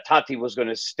Tati was going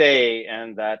to stay,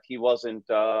 and that he wasn't,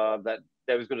 that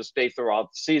he was going to stay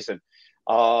throughout the season.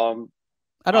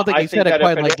 I don't think he said it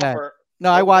quite like that.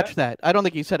 No, I watched that. I don't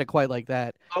think he said it quite like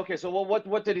that. Okay, so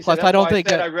what did he say? Plus, I don't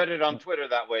think I read it on Twitter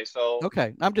that way. So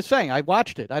okay, I'm just saying I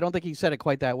watched it. I don't think he said it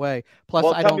quite that way. Plus,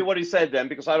 tell me what he said then,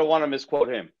 because I don't want to misquote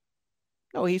him.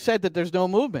 No, he said that there's no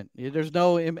movement. There's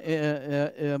no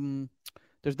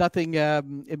there's nothing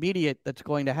immediate that's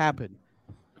going to happen.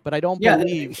 But I don't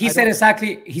believe he said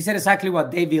exactly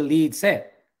what David Lee said.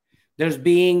 There's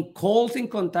being calls in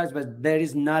contact, but there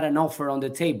is not an offer on the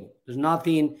table. There's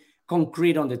nothing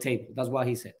concrete on the table. That's what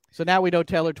he said. So now we know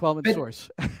Taylor Twellman's source.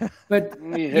 But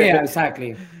yeah,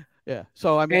 exactly. Yeah.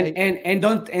 So I mean, and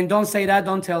don't say that.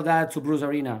 Don't tell that to Bruce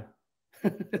Arena.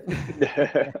 I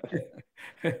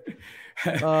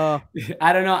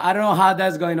don't know how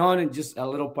that's going on. And just a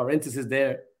little parenthesis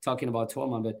there talking about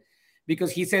Twellman, but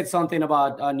because he said something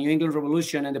about New England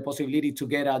Revolution and the possibility to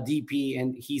get a DP,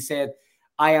 and he said,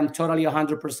 I am totally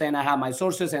 100%. I have my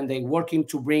sources, and they're working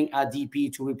to bring a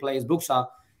DP to replace Buxa.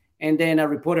 And then a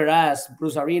reporter asked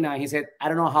Bruce Arena, he said, I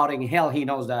don't know how in hell he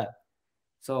knows that.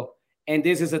 So, and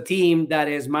this is a team that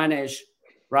is managed,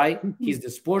 right? He's the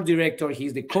sport director,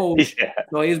 he's the coach. Yeah.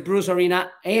 So it's Bruce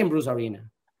Arena and Bruce Arena.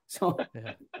 So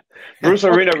Bruce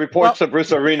Arena reports to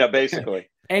Bruce Arena, basically.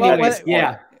 Anyways,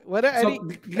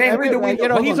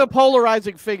 He's a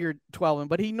polarizing figure, Twelman,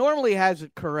 but he normally has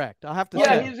it correct. I'll have to say.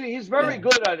 Yeah, he's very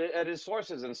good at his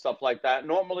sources and stuff like that.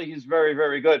 Normally, he's very,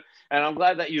 very good. And I'm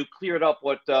glad that you cleared up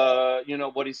what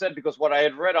he said, because what I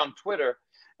had read on Twitter,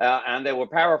 and they were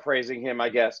paraphrasing him, I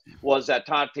guess, was that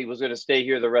Tati was going to stay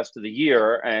here the rest of the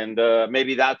year, and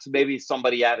maybe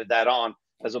somebody added that on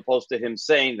as opposed to him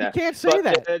saying that. You can't say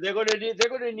that. They're going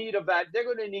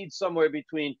to need somewhere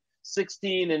between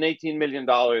 $16 and $18 million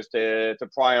to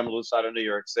pry him loose out of New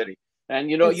York City. And,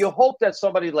 you hope that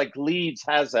somebody like Leeds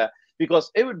has that,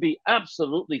 because it would be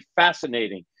absolutely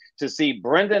fascinating to see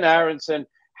Brendan Aronson,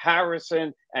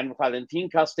 Harrison, and Valentin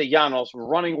Castellanos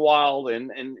running wild in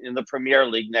the Premier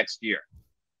League next year.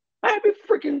 That'd be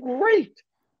freaking great.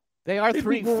 They are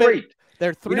three fit.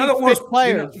 They're three fit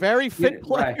players, very fit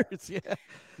players. Right. Yeah.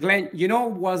 Glenn,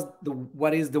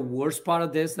 what is the worst part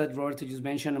of this that Roberto just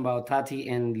mentioned about Tati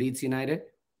and Leeds United?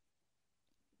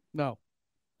 No.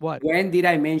 What? When did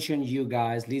I mention you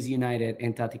guys, Leeds United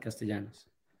and Tati Castellanos?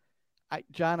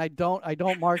 John, I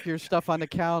don't mark your stuff on the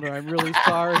calendar. I'm really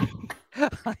sorry.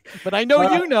 But I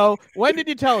know you know. When did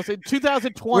you tell us? In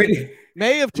 2020.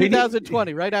 May of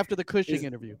 2020, right after the Cushing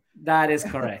interview. That is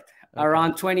correct. Okay.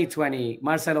 Around 2020,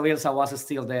 Marcelo Bielsa was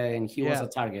still there, and he was a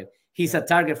target. He's a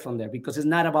target from there, because it's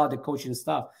not about the coaching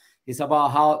stuff. It's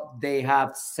about how they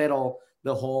have settled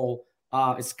the whole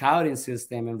scouting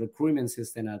system and recruitment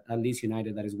system at Leeds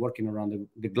United that is working around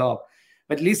the globe.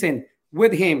 But listen,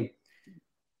 with him,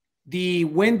 the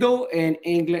window in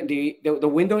England, the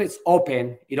window is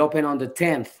open. It opened on the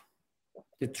 10th.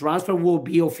 The transfer will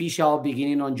be official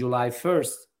beginning on July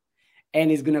 1st, and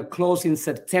it's going to close in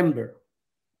September.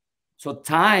 So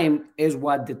time is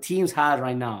what the teams have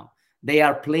right now. They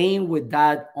are playing with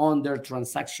that on their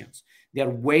transactions. They're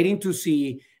waiting to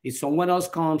see if someone else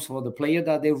comes for the player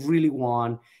that they really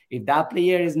want. If that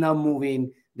player is not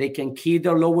moving, they can keep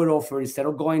their lower offer instead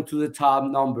of going to the top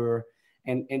number.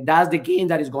 And that's the game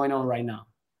that is going on right now.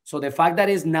 So the fact that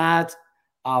it's not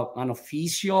an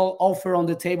official offer on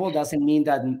the table doesn't mean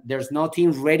that there's no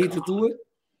team ready to do it.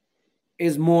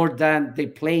 It's more than they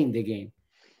playing the game.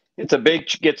 It's a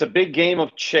big game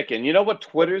of chicken. You know what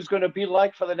Twitter is going to be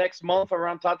like for the next month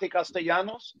around Tati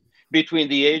Castellanos? Between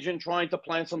the agent trying to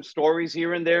plant some stories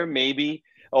here and there, maybe,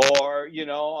 or,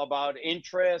 about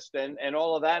interest and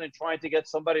all of that, and trying to get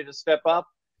somebody to step up.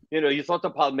 You thought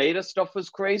the Palmeiras stuff was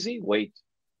crazy? Wait.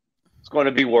 It's going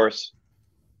to be worse.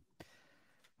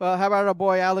 Well, how about our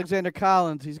boy Alexander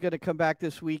Collins? He's going to come back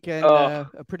this weekend. A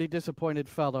pretty disappointed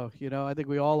fellow. I think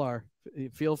we all are.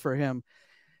 Feel for him.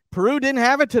 Peru didn't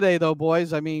have it today, though,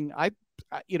 boys. I mean,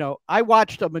 I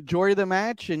watched a majority of the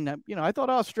match, and I thought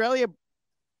Australia,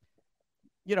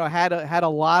 had a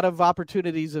lot of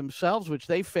opportunities themselves, which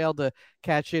they failed to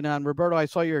catch in on. Roberto, I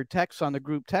saw your text on the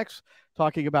group text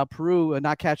talking about Peru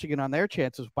not catching in on their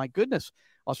chances. My goodness,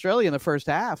 Australia in the first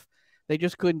half, they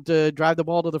just couldn't drive the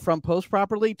ball to the front post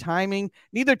properly. Timing,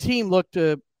 neither team looked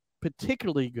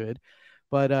particularly good,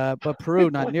 but Peru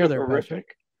not near their best.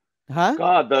 Huh?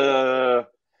 God,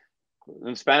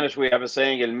 in Spanish, we have a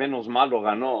saying, el menos malo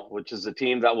ganó, which is the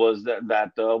team that was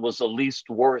the least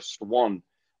worst one.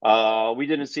 We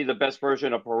didn't see the best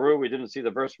version of Peru. We didn't see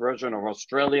the best version of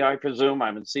Australia, I presume. I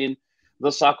haven't seen the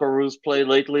Socceroos play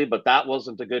lately, but that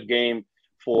wasn't a good game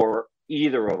for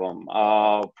either of them.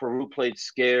 Peru played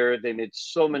scared. They made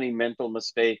so many mental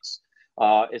mistakes,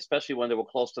 especially when they were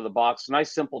close to the box.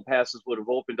 Nice, simple passes would have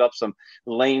opened up some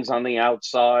lanes on the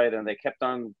outside, and they kept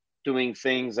on doing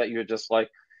things that you're just like,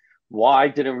 why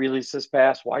didn't release this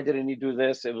pass? Why didn't he do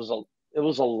this? It was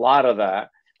a lot of that.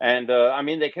 And,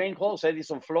 they came close.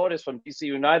 Edison Flores from DC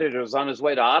United was on his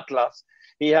way to Atlas.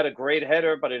 He had a great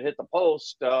header, but it hit the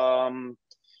post.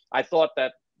 I thought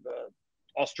that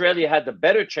Australia had the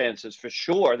better chances for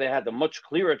sure. They had the much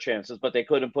clearer chances, but they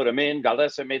couldn't put them in.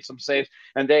 Galeza made some saves,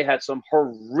 and they had some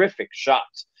horrific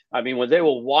shots. When they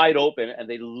were wide open, and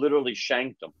they literally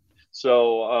shanked them.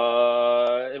 So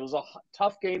it was a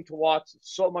tough game to watch.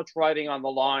 So much riding on the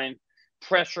line.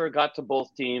 Pressure got to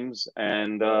both teams.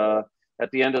 And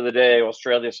at the end of the day,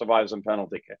 Australia survives in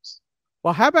penalty kicks.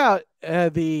 Well, how about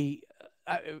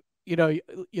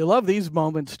you love these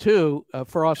moments too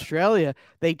for Australia.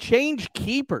 They changed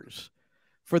keepers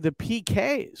for the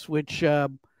PKs, which, a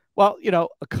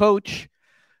coach,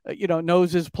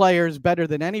 knows his players better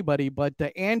than anybody, but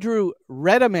Andrew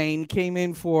Redmayne came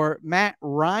in for Matt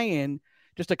Ryan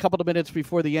just a couple of minutes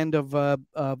before the end of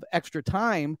extra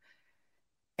time.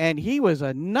 And he was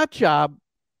a nut job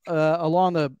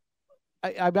along the,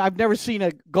 I've never seen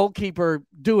a goalkeeper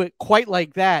do it quite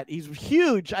like that. He's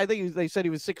huge. I think they said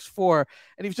he was 6'4",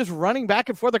 and he was just running back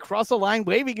and forth across the line,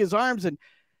 waving his arms. And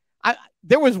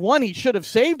There was one he should have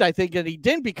saved, I think, and he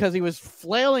didn't because he was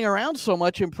flailing around so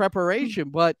much in preparation.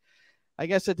 But I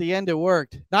guess at the end it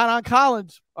worked. Not on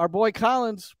Collins. Our boy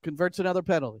Collins converts another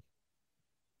penalty.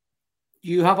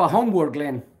 You have a homework,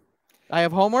 Glenn. I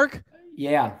have homework?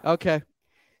 Yeah. Okay.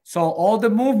 So all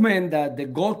the movement that the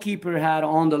goalkeeper had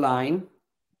on the line,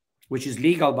 which is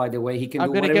legal, by the way, he can do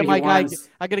whatever he wants.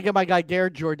 I'm going to get my guy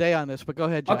Garrett Jourdain on this, but go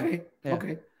ahead, John. Okay. Yeah.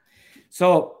 Okay.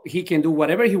 So he can do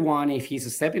whatever he wants if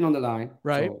he's stepping on the line.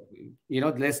 Right.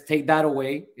 So, let's take that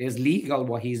away. It's legal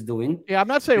what he's doing. Yeah, I'm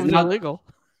not saying it was illegal.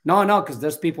 No, because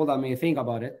there's people that may think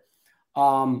about it.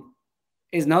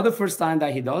 It's not the first time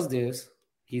that he does this.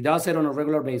 He does it on a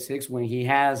regular basis when he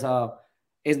has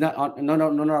it's not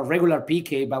a regular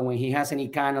PK, but when he has any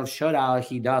kind of shutout,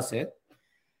 he does it.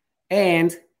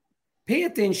 And pay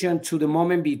attention to the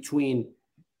moment between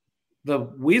the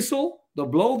whistle, the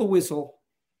blow of the whistle,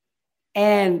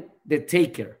 and the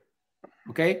taker,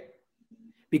 okay?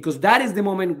 Because that is the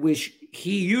moment which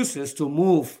he uses to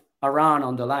move around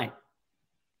on the line.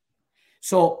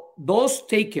 So those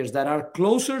takers that are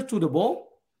closer to the ball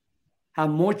have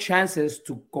more chances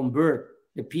to convert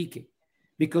the PK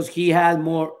because he has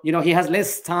more, he has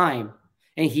less time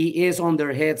and he is on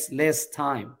their heads less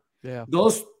time. Yeah.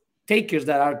 Those takers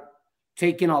that are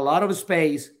taking a lot of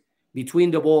space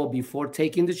between the ball before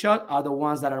taking the shot are the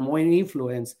ones that are more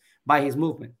influenced by his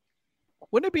movement.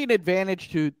 Wouldn't it be an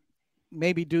advantage to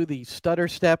maybe do the stutter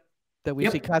step that we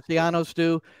see Castellanos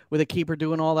do with a keeper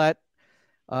doing all that?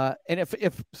 And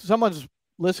if someone's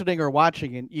listening or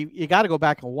watching, and you got to go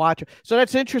back and watch it. So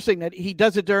that's interesting that he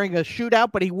does it during a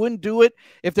shootout, but he wouldn't do it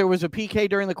if there was a PK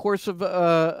during the course of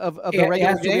the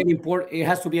regular game. It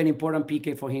has to be an important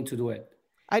PK for him to do it.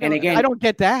 I don't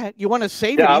get that. You want to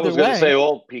save it either way. I was going to say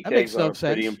all PKs are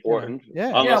pretty important.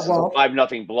 Yeah. Unless it's a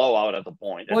 5-0 blowout at the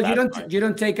point. Well, you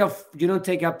don't take a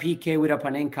PK with a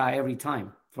Panenka every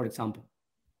time, for example.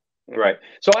 Right.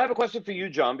 So I have a question for you,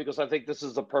 John, because I think this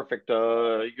is the perfect.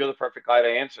 You're the perfect guy to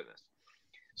answer this.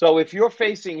 So if you're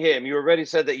facing him, you already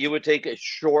said that you would take a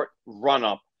short run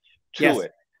up to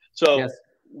it. So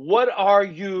what are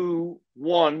you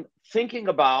thinking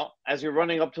about as you're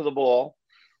running up to the ball?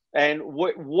 And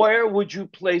where would you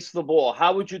place the ball?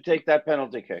 How would you take that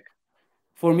penalty kick?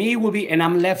 For me, it will be, and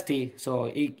I'm lefty, so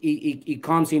it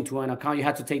comes into an account. You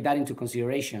have to take that into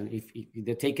consideration if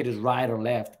the taker is right or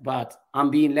left. But I'm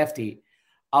being lefty.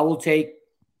 I will take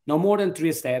no more than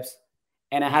 3 steps,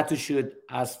 and I had to shoot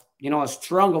as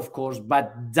strong, of course,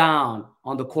 but down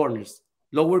on the corners,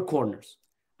 lower corners.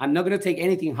 I'm not going to take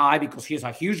anything high because he's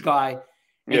a huge guy,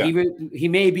 and he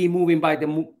may be moving by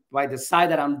the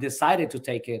side that I'm decided to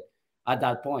take it at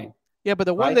that point. Yeah, but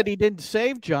the one that he didn't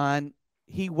save, John,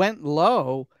 he went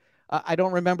low. I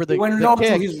don't remember the. He went the low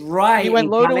kick. to his right. He went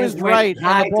low to his right.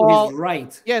 High and the ball, to his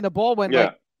right. Yeah, and the ball went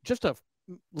just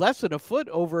less than a foot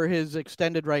over his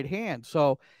extended right hand.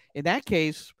 So in that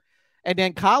case, and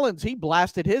then Collins, he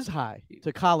blasted his high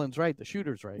to Collins' right, the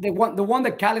shooter's right. The one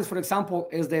that Collins, for example,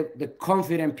 is the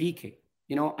confident PK.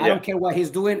 I don't care what he's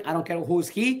doing. I don't care who's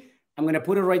he. I'm going to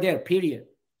put it right there, period.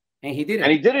 And he did it.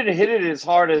 And he didn't hit it as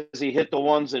hard as he hit the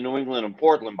ones in New England and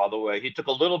Portland, by the way. He took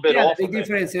a little bit off the big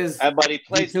difference is but he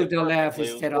placed to the left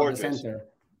perfectly. instead of the center.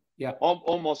 Yeah.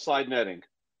 Almost side netting.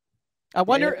 I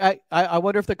wonder I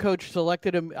wonder if the coach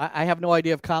selected him. I have no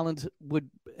idea if Collins would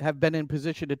have been in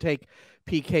position to take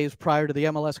PKs prior to the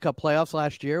MLS Cup playoffs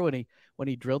last year when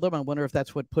he drilled them. I wonder if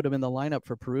that's what put him in the lineup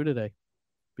for Peru today.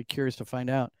 Be curious to find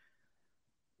out.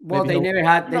 Well, they never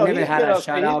had a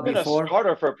shutout before. He's been a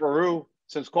starter for Peru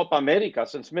since Copa America,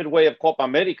 since midway of Copa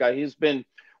America. He's been,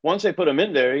 once they put him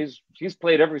in there, he's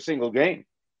played every single game.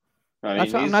 I'm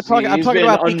talking about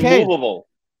PKs.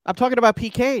 I'm talking about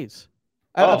PKs.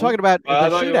 I'm talking about the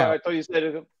shootout. I thought you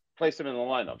said place him in the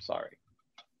lineup. Sorry.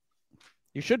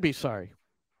 You should be sorry.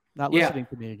 Not listening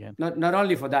to me again. Not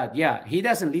only for that. Yeah, he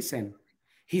doesn't listen.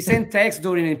 He sent texts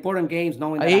during important games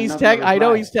knowing that I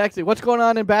know he's texting. What's going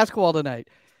on in basketball tonight?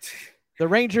 The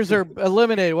Rangers are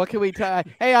eliminated. What can we tell?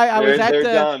 Hey, I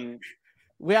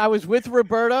was with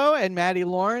Roberto and Maddie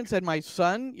Lawrence and my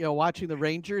son, watching the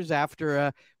Rangers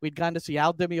after we'd gone to see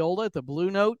Al Di Meola at the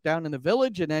Blue Note down in the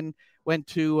Village, and then went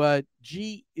to is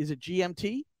it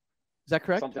GMT? Is that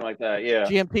correct? Something like that, yeah.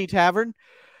 GMT Tavern,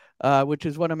 which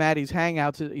is one of Maddie's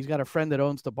hangouts. He's got a friend that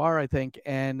owns the bar, I think,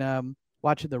 and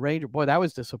watching the Rangers. Boy, that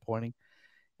was disappointing.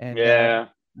 And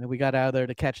and we got out of there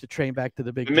to catch the train back to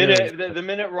the big. The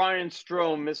minute Ryan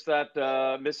Strome missed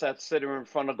that sitter in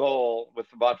front of goal with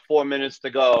about 4 minutes to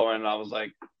go, and I was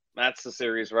like, "That's the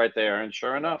series right there." And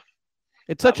sure enough,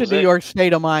 it's such a New York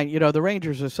state of mind. The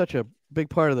Rangers are such a big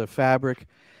part of the fabric.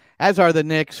 as are the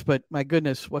Knicks. But my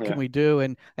goodness, what can we do?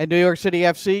 And New York City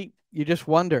FC, you just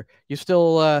wonder. You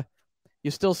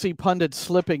still see pundits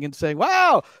slipping and saying,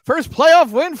 "Wow, first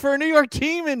playoff win for a New York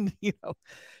team," and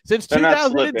since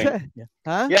 2010.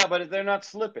 Yeah, but they're not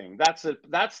slipping. That's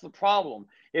the problem.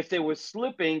 If they were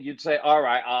slipping, you'd say, all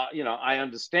right, I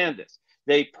understand this.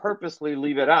 They purposely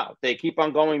leave it out. They keep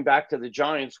on going back to the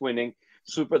Giants winning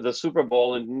the Super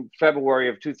Bowl in February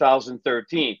of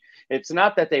 2013. It's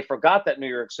not that they forgot that New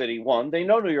York City won. They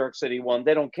know New York City won.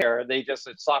 They don't care.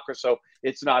 It's soccer, so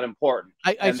it's not important.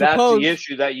 I suppose that's the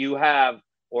issue that you have,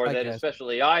 or that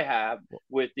especially I have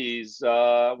with these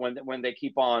when they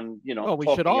keep on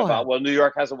talking about New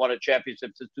York hasn't won a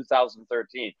championship since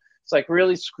 2013. It's like,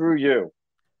 really, screw you.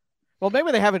 Well,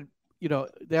 maybe they haven't.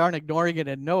 They aren't ignoring it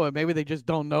and know it. Maybe they just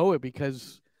don't know it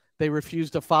because they refuse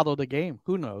to follow the game.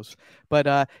 Who knows?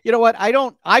 But you know what?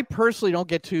 I personally don't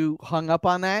get too hung up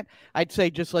on that. I'd say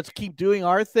just let's keep doing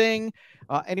our thing.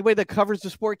 Anybody that covers the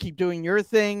sport, keep doing your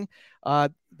thing.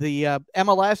 The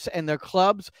MLS and their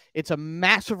clubs, it's a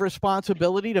massive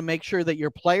responsibility to make sure that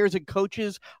your players and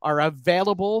coaches are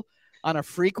available on a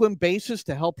frequent basis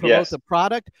to help promote the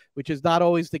product, which is not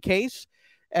always the case.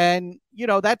 And,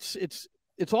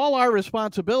 it's all our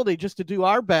responsibility just to do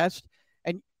our best.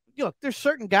 And, there's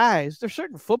certain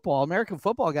American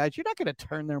football guys, you're not going to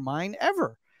turn their mind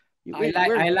ever.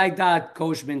 I like that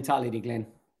coach mentality, Glenn.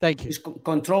 Thank you. Just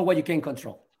control what you can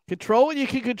control. Control what you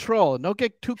can control. Don't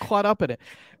get too caught up in it.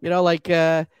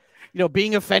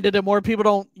 Being offended that more people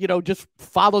don't, just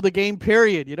follow the game,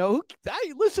 period.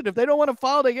 Listen, if they don't want to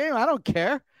follow the game, I don't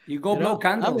care. You go blow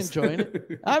candles.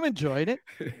 I'm enjoying it.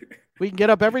 We can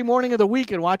get up every morning of the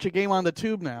week and watch a game on the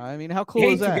tube now. I mean, how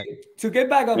cool is that? To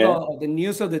get back on the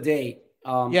news of the day,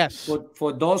 yes.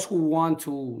 For those who want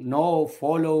to know,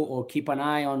 follow, or keep an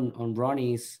eye on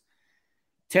Ronnie's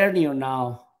tenure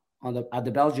now at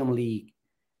the Belgium League,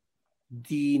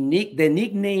 the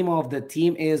nickname of the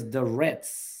team is the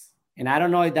Reds, and I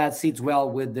don't know if that sits well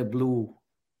with the Blue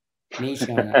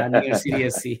Nation at New York City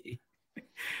SC.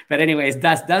 But anyways,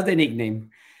 that's the nickname.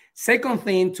 Second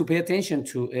thing to pay attention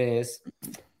to is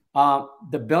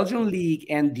the Belgian League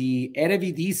and the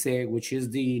Eredivisie, which is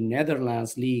the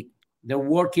Netherlands League. They're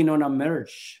working on a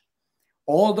merge.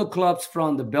 All the clubs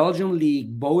from the Belgian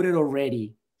League voted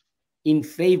already in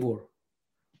favor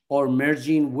or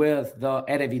merging with the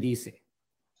Eredivisie.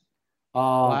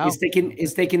 Wow.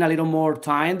 It's taking a little more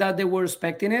time than they were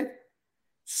expecting it.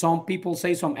 Some people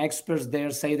say, some experts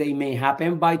there say they may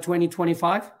happen by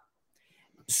 2025.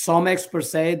 Some experts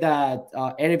say that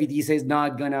Eredivisie is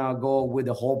not going to go with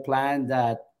the whole plan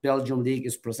that Belgium League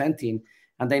is presenting,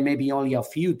 and there may be only a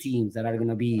few teams that are going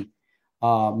to be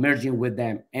merging with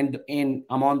them. And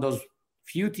among those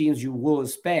few teams, you will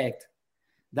expect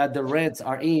that the Reds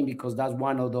are in because that's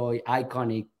one of the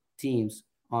iconic teams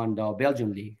on the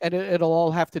Belgium League. And it'll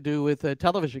all have to do with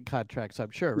television contracts,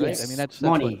 I'm sure, right? Yes. I mean, that's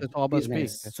money, what it all must be.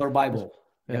 Survival.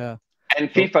 Yeah. And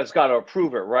FIFA's got to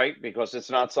approve it, right? Because it's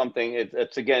not something.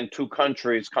 It's again two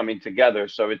countries coming together,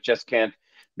 so it just can't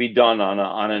be done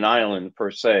on an island per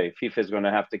se. FIFA is going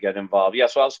to have to get involved. Yeah.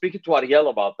 So I was speaking to Ariel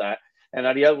about that, and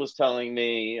Ariel was telling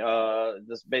me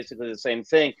this basically the same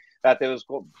thing, that there was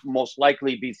most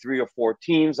likely be 3 or 4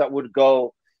 teams that would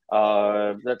go.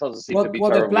 That doesn't seem to be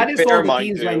terribly the plan is fair, all the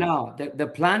teams right now. The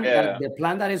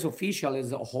plan that is official is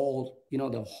the whole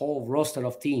roster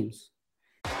of teams.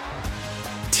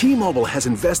 T-Mobile has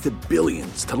invested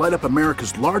billions to light up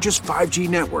America's largest 5G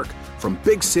network, from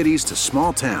big cities to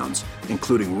small towns,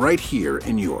 including right here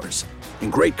in yours.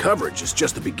 And great coverage is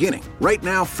just the beginning. Right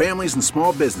now, families and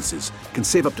small businesses can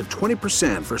save up to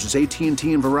 20% versus AT&T and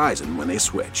Verizon when they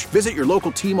switch. Visit your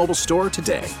local T-Mobile store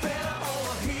today.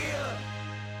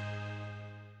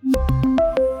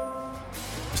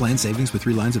 Plan savings with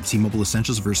 3 lines of T-Mobile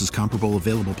Essentials versus comparable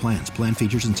available plans. Plan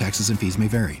features and taxes and fees may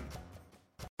vary.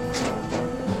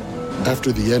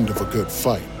 After the end of a good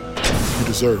fight, you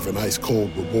deserve an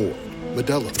ice-cold reward.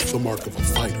 Modelo is the mark of a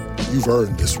fighter. You've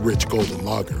earned this rich golden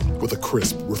lager with a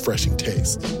crisp, refreshing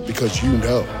taste. Because you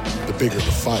know, the bigger the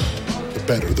fight, the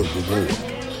better the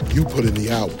reward. You put in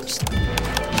the hours,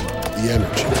 the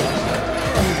energy,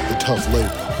 the tough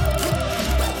labor.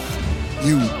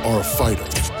 You are a fighter,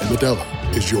 and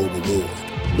Modelo is your reward.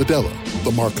 Modelo,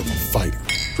 the mark of a fighter.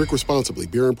 Drink responsibly.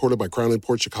 Beer imported by Crown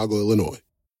Imports, Chicago, Illinois.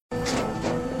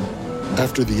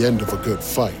 After the end of a good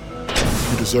fight,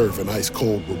 you deserve an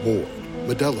ice-cold reward.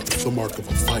 Modelo is the mark of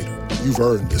a fighter. You've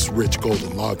earned this rich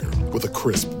golden lager with a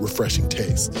crisp, refreshing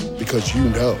taste. Because you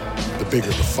know, the bigger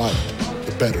the fight,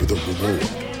 the better the reward.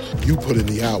 You put in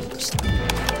the hours,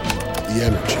 the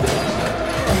energy,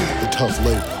 the tough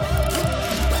labor.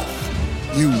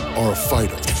 You are a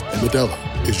fighter, and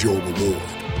Modelo is your reward.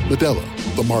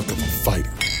 Modelo, the mark of a fighter.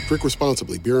 Drink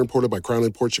responsibly. Beer imported by Crown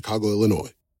Imports, Chicago,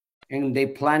 Illinois. And they're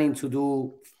planning to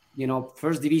do,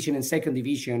 first division and second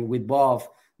division with both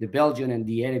the Belgian and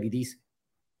the Eredivisie.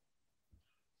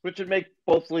 Which would make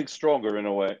both leagues stronger in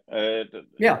a way.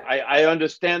 Yeah. I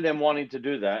understand them wanting to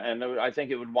do that, and I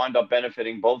think it would wind up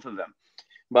benefiting both of them.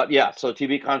 But yeah, so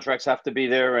TV contracts have to be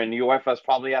there, and UEFA's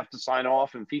probably have to sign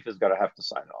off, and FIFA's got to have to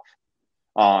sign off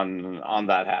on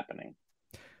that happening.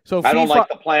 So I don't like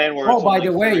the plan where. Oh, by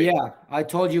the way, yeah, I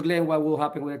told you, Glenn, what will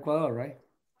happen with Ecuador, right?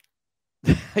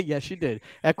 Yes, you did.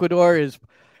 Ecuador is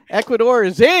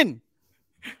in.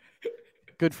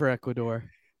 Good for Ecuador,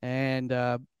 and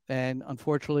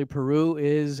unfortunately, Peru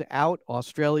is out.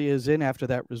 Australia is in after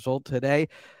that result today.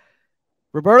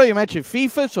 Roberto, you mentioned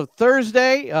FIFA, so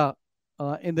Thursday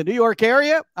in the New York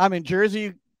area. I'm in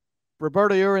Jersey.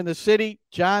 Roberto, you're in the city.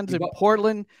 John's in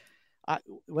Portland.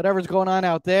 Whatever's going on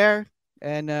out there.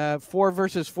 And 4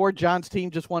 versus 4, John's team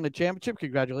just won a championship.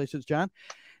 Congratulations, John.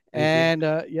 And,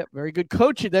 very good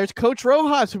coaching. There's Coach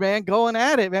Rojas, man, going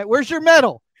at it, man. Where's your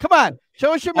medal? Come on,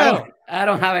 show us your medal. I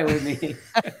don't have it with me.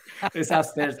 It's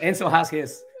upstairs. Enzo has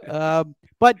his.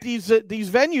 But these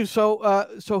venues,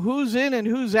 so who's in and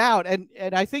who's out? And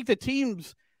I think the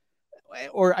teams,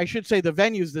 or I should say the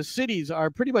venues, the cities are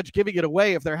pretty much giving it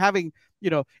away if they're having,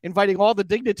 inviting all the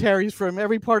dignitaries from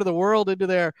every part of the world into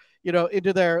their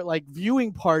like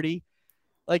viewing party,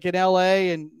 like in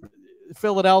LA and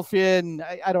Philadelphia, and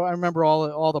I don't remember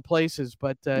all the places,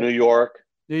 but New York.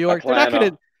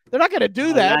 Atlanta. They're not gonna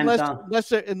do that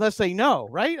unless they know,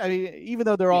 right? I mean, even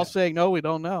though they're all saying no, we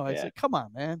don't know. I say, come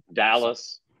on, man.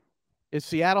 Dallas. Is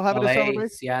Seattle having a celebration?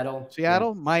 Seattle,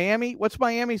 yeah. Miami. What's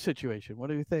Miami's situation? What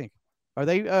do you think? Are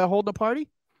they holding a party?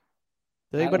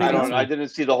 I didn't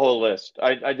see the whole list.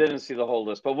 I didn't see the whole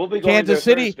list, but we'll be going Kansas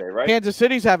City, Thursday, right? Kansas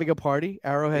City's having a party,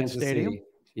 Arrowhead Stadium.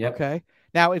 Yep. Okay.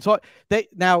 Now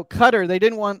now Qatar, they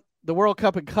didn't want the World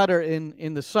Cup in Qatar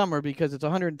in the summer because it's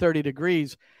 130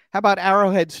 degrees. How about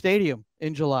Arrowhead Stadium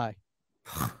in July?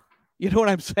 You know what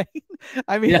I'm saying?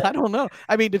 I mean, I don't know.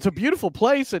 I mean, it's a beautiful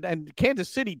place, and Kansas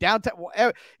City downtown.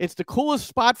 It's the coolest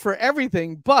spot for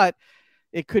everything, but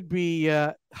it could be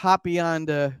hot beyond.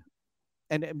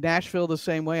 And Nashville the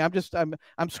same way. I'm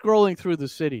scrolling through the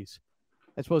cities.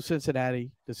 I suppose Cincinnati.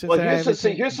 Well,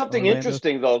 here's something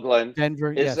interesting though, Glenn.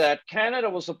 Denver is that Canada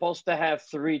was supposed to have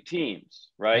 3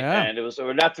 teams, right? Yeah. And it was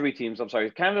not 3 teams. I'm sorry.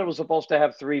 Canada was supposed to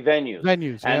have 3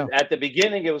 venues. And at the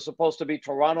beginning, it was supposed to be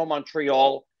Toronto,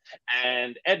 Montreal,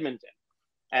 and Edmonton.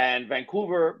 And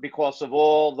Vancouver, because of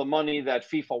all the money that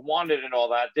FIFA wanted and all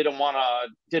that, didn't want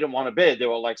to bid. They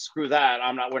were like, "Screw that!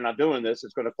 We're not doing this.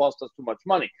 It's going to cost us too much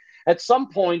money." At some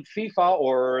point, FIFA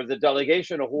or the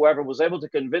delegation or whoever was able to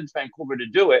convince Vancouver to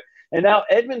do it, and now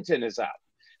Edmonton is out,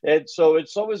 and so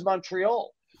is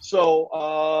Montreal.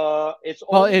 So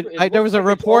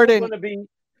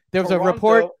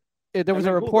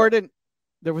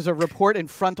there was a report in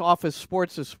Front Office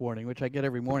Sports this morning, which I get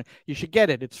every morning. You should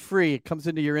get it. It's free. It comes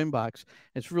into your inbox.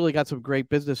 It's really got some great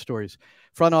business stories.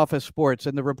 Front Office Sports.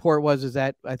 And the report is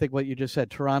that I think what you just said,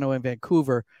 Toronto and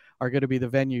Vancouver are going to be the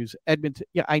venues. Edmonton.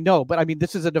 Yeah, I know. But I mean,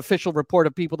 this is an official report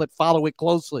of people that follow it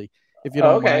closely. If you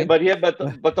don't mind. But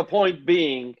the point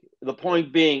being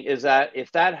is that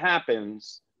if that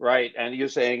happens, right, and you're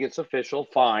saying it's official,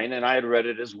 fine. And I had read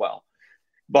it as well.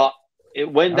 But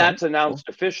when that's announced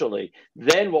officially,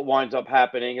 then what winds up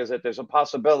happening is that there's a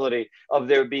possibility of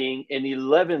there being an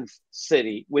 11th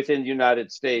city within the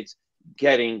United States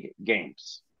getting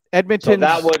games. Edmonton. So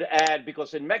that would add,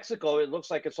 because in Mexico, it looks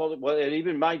like it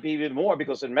even might be even more,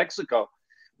 because in Mexico,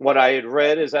 what I had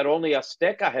read is that only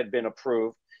Azteca had been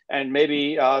approved, and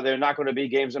maybe there are not going to be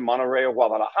games in Monterrey or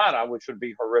Guadalajara, which would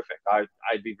be horrific.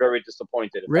 I'd be very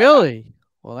disappointed. Really?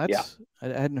 Well, I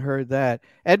hadn't heard that.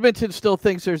 Edmonton still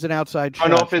thinks there's an outside shot. I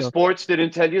don't know if Sports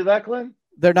didn't tell you that, Glenn.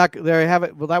 They're not. They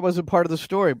haven't. Well, that wasn't part of the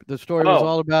story. The story was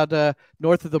all about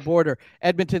north of the border.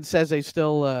 Edmonton says they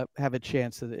still have a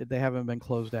chance. They haven't been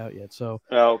closed out yet. So,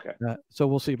 okay. So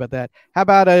we'll see about that. How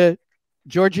about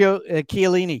Giorgio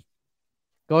Chiellini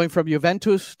going from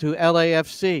Juventus to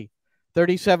LAFC?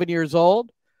 37 years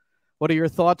old. What are your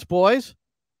thoughts, boys?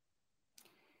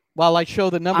 While I show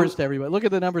the numbers to everybody. Look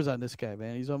at the numbers on this guy,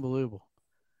 man. He's unbelievable.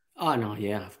 Oh, no,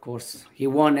 yeah, of course. He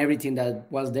won everything that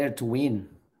was there to win,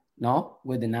 no?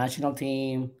 With the national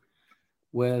team,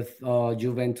 with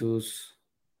Juventus.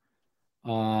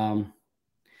 The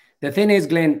thing is,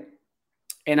 Glenn,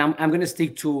 and I'm going to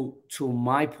stick to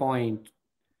my point,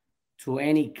 to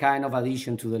any kind of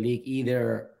addition to the league,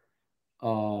 either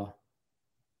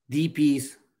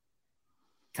DPs,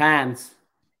 TAMs,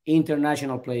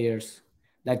 international players.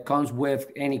 that comes with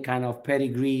any kind of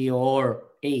pedigree or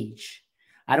age.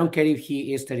 I don't care if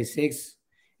he is 36,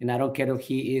 and I don't care if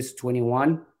he is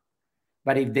 21.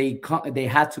 But if they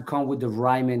had to come with the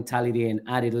right mentality and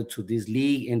attitude to this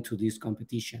league and to this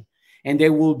competition, and they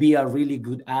will be a really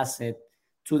good asset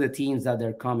to the teams that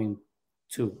they're coming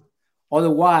to.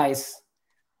 Otherwise,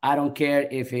 I don't care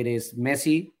if it is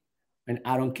Messi, and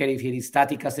I don't care if it is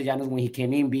Tati Castellanos when he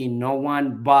came in being no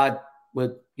one but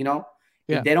with,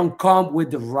 if they don't come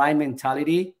with the right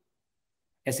mentality,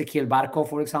 Ezequiel Barco,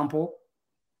 for example,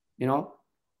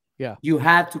 you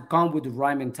have to come with the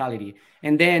right mentality.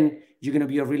 And then you're going to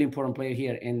be a really important player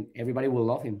here, and everybody will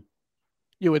love him.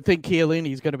 You would think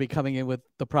Chiellini's going to be coming in with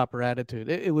the proper attitude.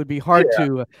 It would be hard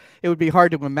to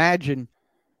imagine.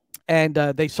 And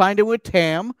they signed it with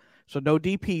TAM, so no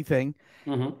DP thing.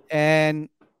 Mm-hmm. And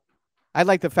I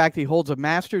like the fact he holds a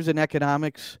master's in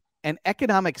economics and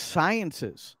economic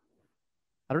sciences.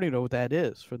 I don't even know what that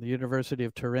is, from the University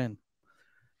of Turin.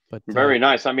 But very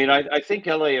nice. I mean, I think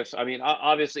LAFC, I mean,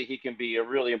 obviously he can be a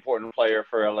really important player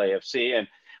for LAFC. And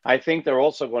I think they're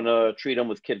also going to treat him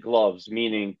with kid gloves,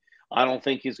 meaning I don't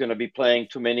think he's going to be playing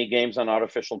too many games on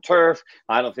artificial turf.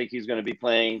 I don't think he's going to be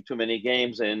playing too many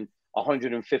games in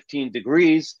 115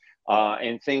 degrees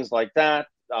and things like that.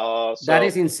 That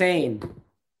is insane.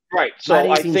 Right. So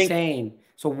that is insane.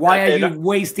 So why are you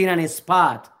wasting on a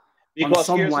spot on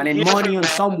someone and money on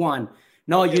someone?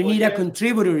 No, you need a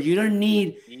contributor. You don't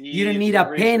need a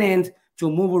pennant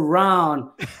to move around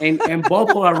and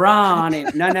bubble around.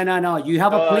 And no. You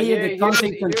have a player that comes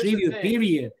and contribute,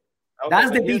 period. Okay,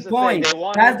 that's the big point.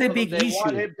 That's the big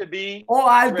issue.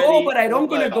 I'll go, but I don't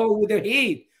going to go with the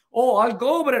Heat. I'll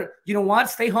go, but you know what?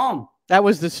 Stay home. That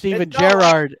was the Steven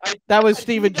Gerrard. That was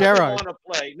Steven Gerrard. No,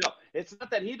 it's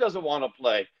not that he doesn't want to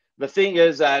play. The thing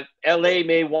is that LA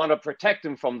may want to protect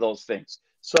him from those things.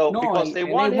 So because they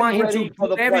want him to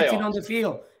put everything on the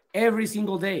field every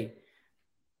single day.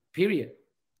 Period.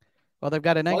 Well, they've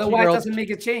got a 19-year-old. Otherwise, it doesn't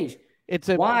make a change.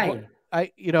 Why?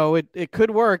 It could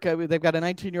work. I mean, they've got a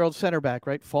 19-year-old center back,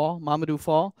 right? Mamadou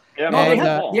Fall.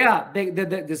 Yeah,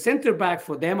 the center back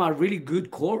for them are really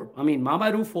good core. I mean,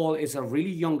 Mamadou Fall is a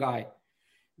really young guy.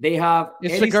 They have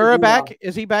Segura back.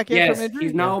 Is he back in from injury?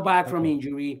 He's now back from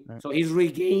injury. Right. So he's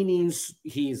regaining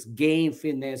his game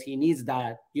fitness. He needs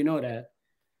that. You know that.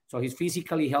 So he's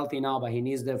physically healthy now, but he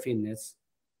needs the fitness,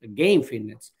 the game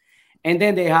fitness. And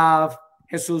then they have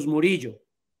Jesus Murillo.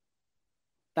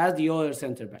 That's the other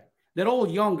center back. They're all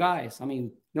young guys. I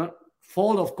mean,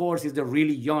 Fall, of course, is the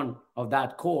really young of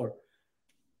that core.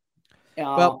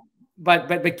 But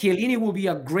Chiellini will be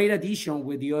a great addition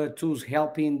with the other two,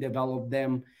 helping develop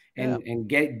them and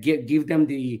give them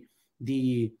the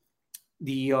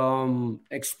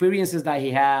experiences that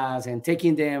he has and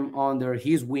taking them under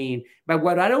his wing. But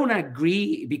what I don't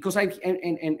agree, because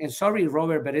and sorry,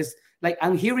 Robert, but it's like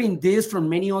I'm hearing this from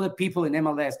many other people in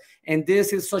MLS, and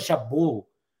this is such a bull.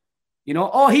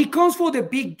 He comes for the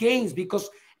big games because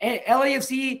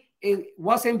LAFC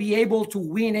wasn't be able to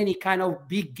win any kind of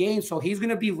big game, so he's going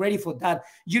to be ready for that.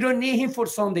 You don't need him for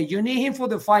Sunday. You need him for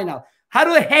the final.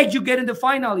 How the heck you get in the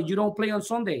final if you don't play on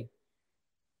Sunday?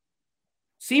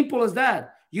 Simple as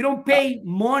that. You don't pay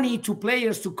money to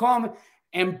players to come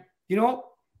and,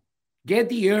 get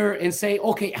the air and say,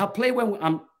 okay, I'll play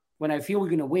when I feel we're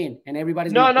going to win and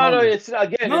everybody's No. It's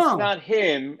not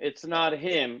him. It's not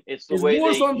him. It's the way they use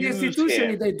him. It's worse on the institution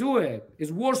if they do it.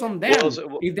 It's worse on them.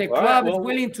 If the club is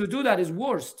willing to do that, it's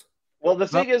worse. Well, the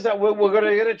thing is that we're going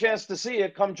to get a chance to see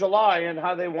it come July and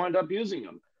how they wind up using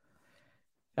him.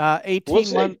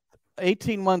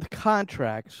 18-month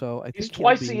contract. So I think he's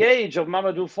twice the age of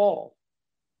Mamadou Fall.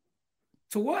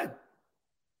 So what?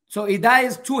 So if that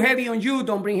is too heavy on you,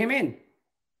 don't bring him in.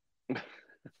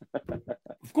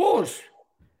 Of course.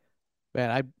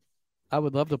 Man, I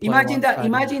would love to play.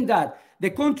 Imagine that. The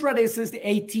contract is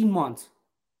 18 months.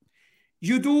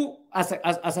 You do as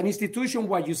an institution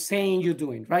what you're saying you're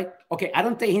doing, right? Okay, I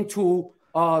don't take him to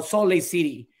Salt Lake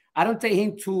City. I don't take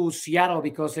him to Seattle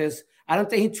I don't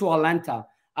take him to Atlanta.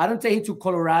 I don't take him to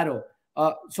Colorado.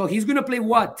 So he's going to play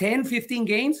what, 10, 15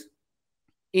 games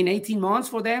in 18 months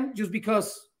for them just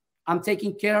because I'm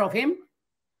taking care of him?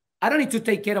 I don't need to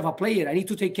take care of a player. I need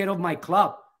to take care of my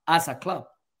club as a club.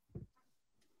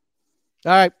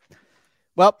 All right.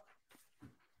 Well,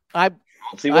 I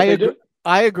agree.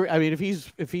 I agree. I mean, if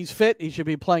he's fit, he should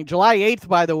be playing. July 8th,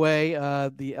 by the way,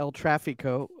 the El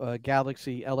Tráfico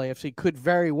Galaxy LAFC could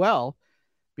very well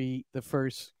be the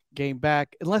first game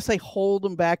back, unless they hold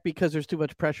him back because there's too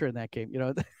much pressure in that game.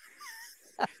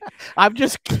 I'm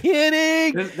just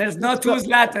kidding. There's no two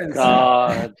Zlatans.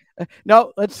 God.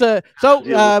 No, let's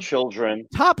children.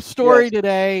 Top story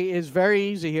today is very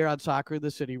easy here on Soccer in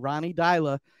the City. Ronny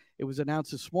Deila, it was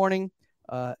announced this morning,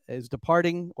 is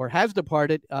departing or has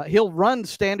departed. He'll run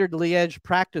Standard Liège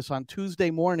practice on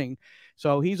Tuesday morning.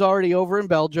 So he's already over in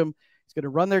Belgium. He's going to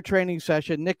run their training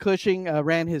session. Nick Cushing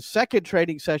ran his second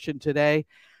training session today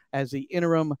as the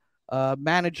interim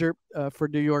manager for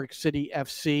New York City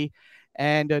FC.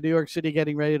 And New York City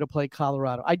getting ready to play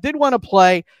Colorado. I did want to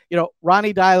play,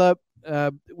 Ronny Deila.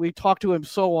 We talked to him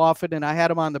so often, and I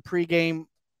had him on the pregame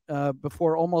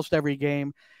before almost every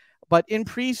game. But in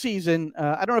preseason,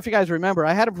 I don't know if you guys remember,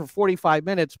 I had him for 45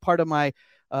 minutes, part of my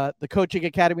the Coaching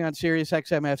Academy on Sirius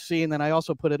XM FC, and then I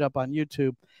also put it up on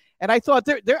YouTube. And I thought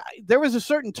there was a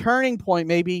certain turning point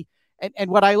maybe.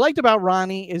 And what I liked about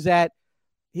Ronny is that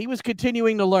he was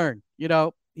continuing to learn.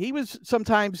 He was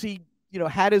sometimes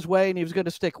had his way and he was going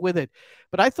to stick with it.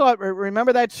 But I thought,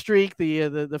 remember that streak,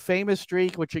 the famous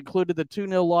streak, which included the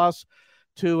 2-0 loss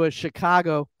to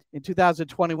Chicago in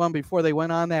 2021 before they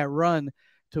went on that run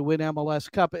to win MLS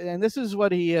Cup. And this is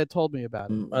what he told me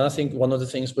about it. And I think one of the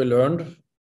things we learned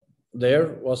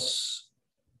there was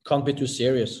can't be too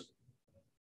serious.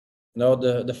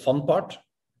 The fun part,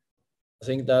 I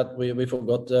think that we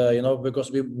forgot,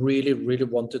 because we really, really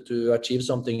wanted to achieve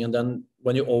something. And then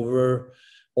when you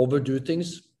overdo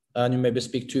things and you maybe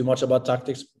speak too much about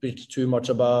tactics, speak too much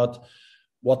about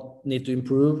what need to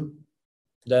improve,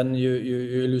 then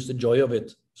you lose the joy of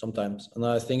it sometimes. And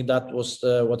I think that was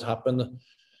what happened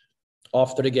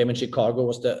after the game in Chicago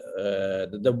was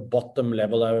the bottom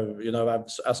level.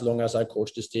 As long as I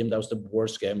coached this team, that was the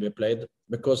worst game we played,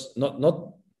 because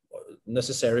not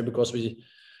necessarily because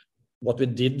what we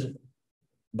did,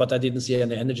 but I didn't see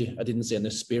any energy, I didn't see any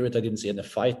spirit, I didn't see any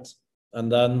fight.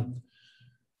 And then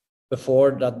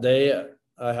before that day,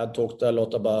 I had talked a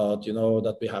lot about,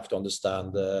 that we have to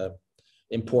understand the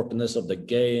importance of the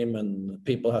game and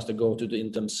people has to go to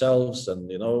it themselves.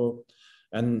 And,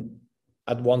 and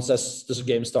at once as this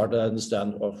game started, I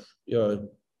understand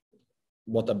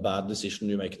what a bad decision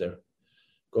you make there.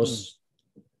 Because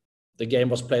the game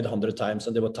was played 100 times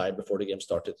and they were tied before the game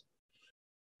started.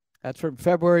 That's from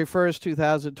February 1st,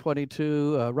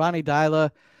 2022. Ronny Deila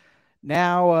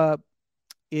now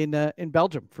in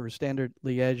Belgium for Standard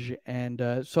Liège.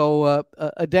 And so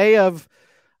a day of,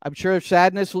 I'm sure, of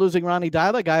sadness losing Ronny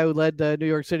Deila, a guy who led New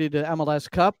York City to MLS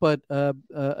Cup, but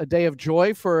a day of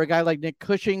joy for a guy like Nick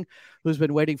Cushing, who's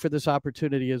been waiting for this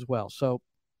opportunity as well. So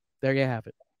there you have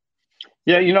it.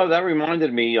 Yeah, that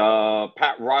reminded me,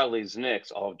 Pat Riley's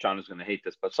Knicks. Oh, John is going to hate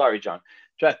this, but sorry, John.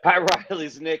 Pat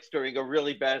Riley's Knicks during a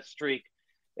really bad streak,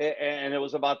 and it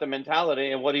was about the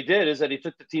mentality. And what he did is that he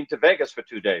took the team to Vegas for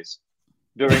 2 days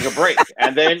during a break.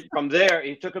 And then from there,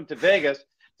 he took them to Vegas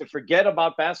to forget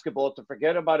about basketball, to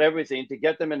forget about everything, to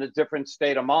get them in a different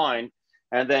state of mind,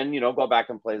 and then, go back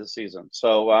and play the season.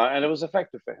 So, and it was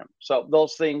effective for him. So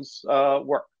those things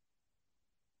work.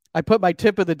 I put my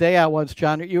tip of the day out once,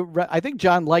 John. I think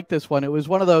John liked this one. It was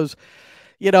one of those,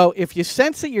 if you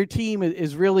sense that your team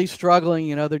is really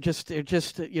struggling, they're just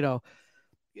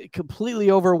completely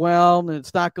overwhelmed and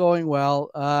it's not going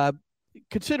well,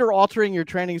 consider altering your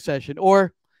training session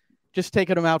or just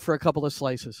taking them out for a couple of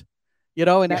slices.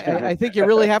 And I think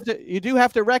you do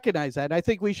have to recognize that. And I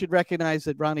think we should recognize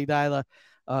that Ronny Deila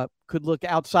could look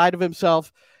outside of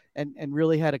himself and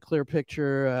really had a clear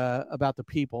picture about the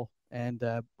people. And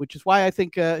which is why I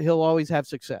think he'll always have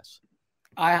success.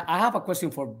 I have a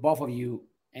question for both of you,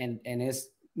 and it's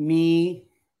me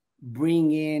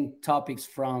bringing topics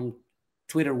from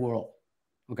Twitter world.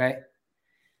 Okay,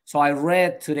 so I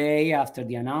read today after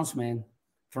the announcement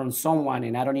from someone,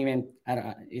 and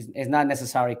it's not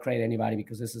necessarily credit anybody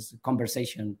because this is a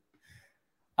conversation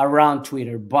around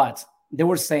Twitter, but they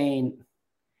were saying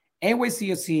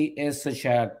NYCFC is such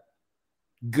a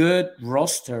good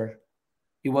roster.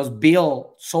 It was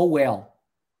built so well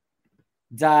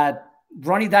that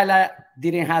Ronny Deila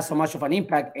didn't have so much of an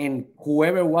impact, and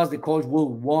whoever was the coach will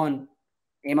won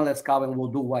MLS Cup and will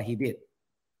do what he did.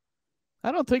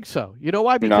 I don't think so. You know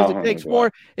why? Because it takes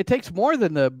more. It takes more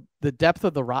than the depth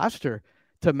of the roster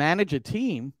to manage a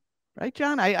team, right,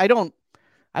 John? I don't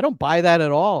buy that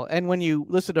at all. And when you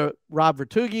listen to Rob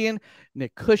Vertughian,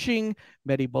 Nick Cushing,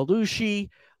 Mehdi Belushi,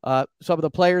 some of the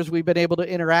players we've been able to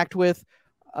interact with,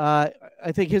 I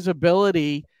think his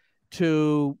ability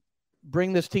to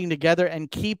bring this team together and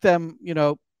keep them,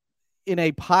 in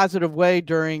a positive way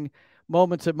during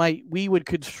moments that we would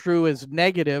construe as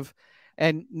negative,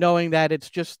 and knowing that it's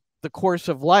just the course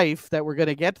of life that we're going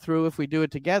to get through if we do it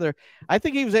together. I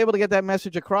think he was able to get that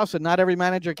message across, and not every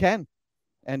manager can.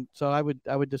 And so I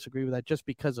would disagree with that just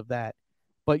because of that.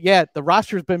 But yeah, the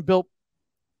roster's been built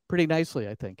pretty nicely,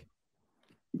 I think.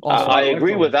 I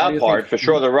agree with that part for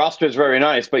sure. The roster is very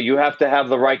nice, but you have to have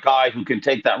the right guy who can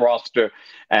take that roster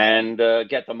and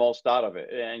get the most out of it.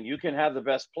 And you can have the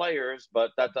best players,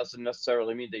 but that doesn't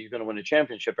necessarily mean that you're going to win a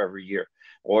championship every year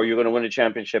or you're going to win a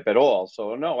championship at all.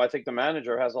 So no, I think the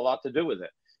manager has a lot to do with it.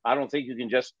 I don't think you can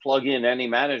just plug in any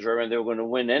manager and they're going to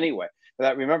win anyway.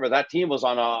 Remember that team was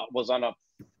on a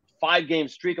 5-game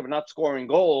streak of not scoring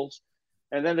goals.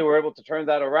 And then they were able to turn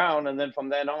that around, and then from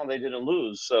then on, they didn't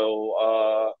lose.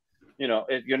 So,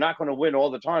 you're not going to win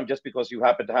all the time just because you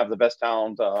happen to have the best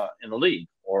talent in the league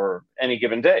or any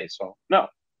given day. So, no,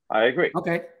 I agree.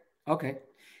 Okay. All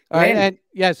right, and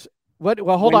yes.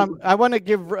 Well, hold on. I want to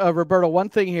give Roberto one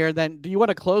thing here. Then, do you want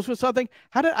to close with something?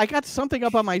 I got something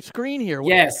up on my screen here?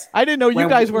 Yes. I didn't know you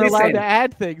guys were allowed to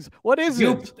add things. What is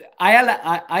it? I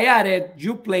added.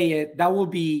 You play it. That will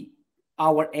be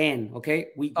our end, okay?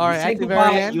 All right, say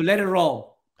goodbye, you let it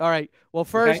roll. All right. Well,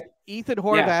 first, Ethan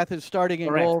Horvath is starting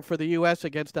in goal for the U.S.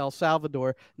 against El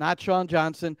Salvador. Not Sean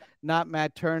Johnson, not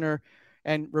Matt Turner.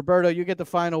 And Roberto, you get the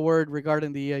final word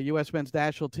regarding the U.S. men's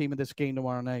national team in this game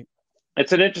tomorrow night.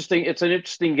 It's an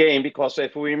interesting game because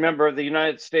if we remember, the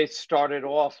United States started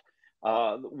off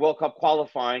World Cup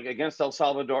qualifying against El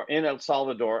Salvador in El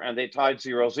Salvador, and they tied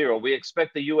 0-0. We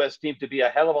expect the U.S. team to be a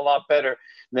hell of a lot better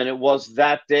than it was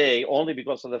that day, only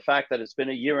because of the fact that it's been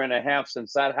a year and a half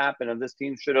since that happened, and this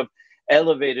team should have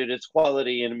elevated its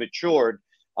quality and matured.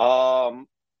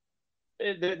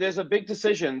 There's a big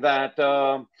decision that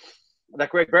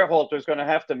Greg Berhalter is going to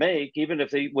have to make, even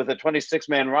if with a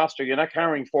 26-man roster, you're not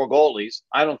carrying 4 goalies.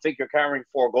 I don't think you're carrying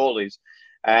 4 goalies.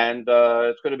 And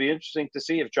it's going to be interesting to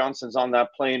see if Johnson's on that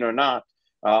plane or not,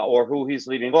 or who he's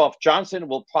leading off. Johnson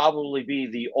will probably be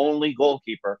the only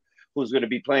goalkeeper who's going to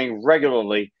be playing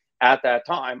regularly at that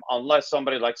time, unless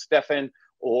somebody like Stefan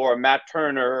or Matt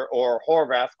Turner or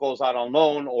Horvath goes out on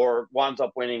loan or winds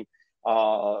up winning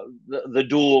the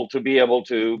duel to be able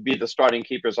to be the starting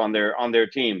keepers on their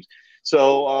teams.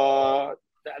 So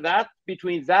that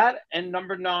between that and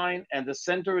number 9 and the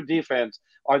center of defense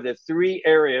are the 3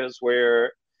 areas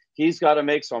where he's got to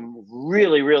make some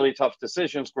really, really tough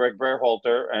decisions, Greg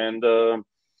Berhalter. And,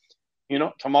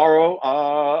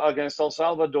 tomorrow against El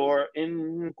Salvador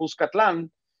in Cuscatlan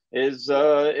is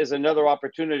another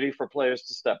opportunity for players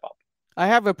to step up. I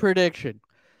have a prediction.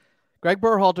 Greg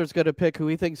Berhalter is going to pick who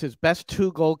he thinks his best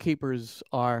 2 goalkeepers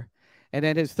are. And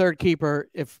then his third keeper,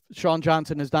 if Sean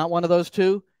Johnson is not one of those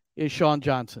 2, is Sean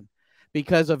Johnson.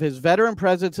 Because of his veteran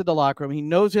presence in the locker room, he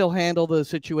knows he'll handle the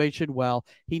situation well.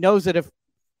 He knows that if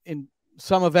in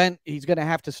some event he's going to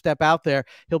have to step out there,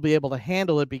 he'll be able to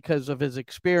handle it because of his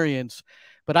experience.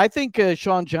 But I think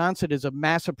Sean Johnson is a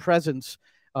massive presence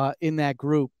in that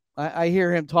group. I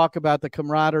hear him talk about the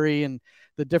camaraderie and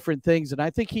the different things, and I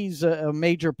think he's a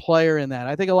major player in that.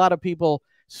 I think a lot of people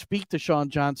speak to Sean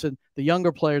Johnson, the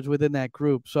younger players within that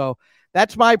group. So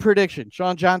that's my prediction.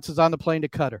 Sean Johnson's on the plane to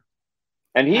Qatar.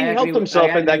 And he helped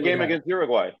himself in that game against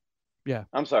Uruguay. Yeah.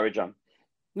 I'm sorry, John.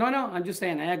 No, I'm just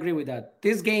saying, I agree with that.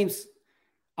 These games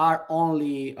are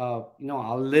only, a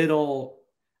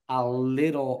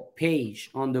little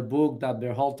page on the book that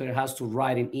Berhalter has to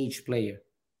write in each player.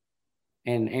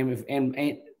 And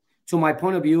to my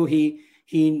point of view, he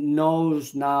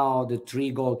knows now the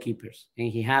 3 goalkeepers,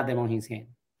 and he had them on his hand.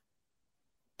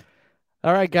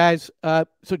 All right, guys.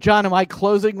 So, John, am I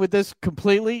closing with this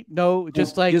completely? No,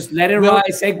 just let it ride.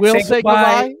 Say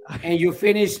goodbye, and you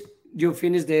finish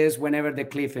this whenever the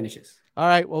clip finishes. All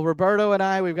right. Well, Roberto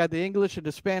and we've got the English and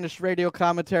the Spanish radio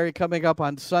commentary coming up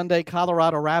on Sunday.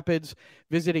 Colorado Rapids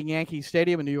visiting Yankee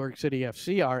Stadium in New York City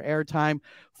FC. Our airtime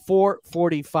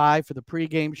 4:45 for the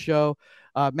pregame show.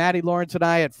 Maddie Lawrence and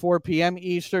I at 4 p.m.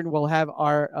 Eastern will have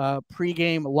our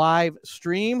pregame live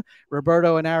stream.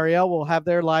 Roberto and Ariel will have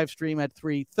their live stream at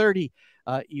 3:30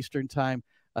 Eastern time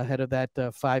ahead of that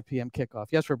 5 p.m. kickoff.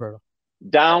 Yes, Roberto.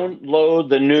 Download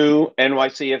the new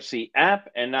NYCFC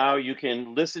app, and now you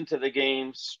can listen to the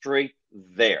game straight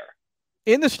there.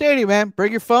 In the stadium, man. Bring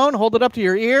your phone, hold it up to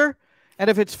your ear, and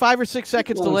if it's 5 or 6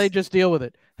 seconds delay, just deal with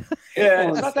it.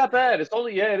 Yeah, it's not that bad. It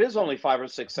is only 5 or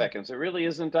 6 seconds. It really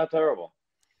isn't that terrible.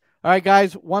 All right,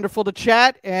 guys, wonderful to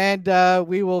chat, and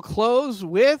we will close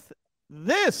with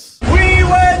this. We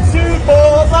went to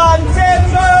Portland,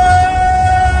 Texas.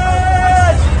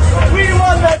 We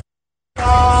won the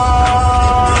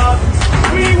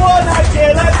we won at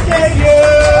Gillette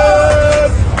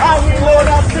Stadium, and we won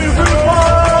at Super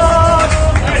Bowl.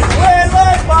 We're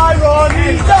led by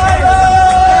Ronnie Tyler.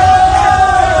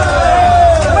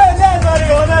 We're never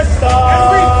gonna stop.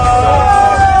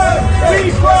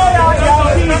 We play out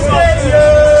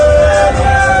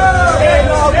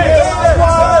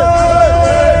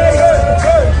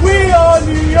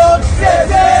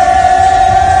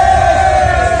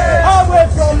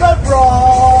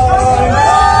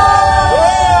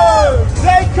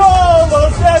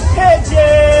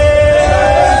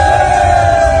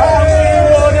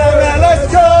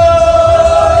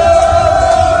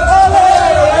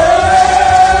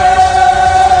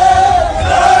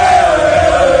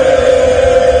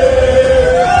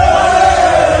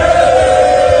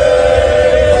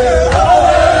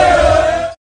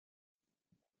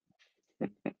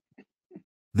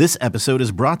This episode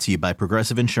is brought to you by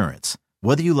Progressive Insurance.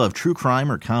 Whether you love true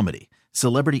crime or comedy,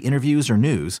 celebrity interviews or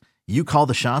news, you call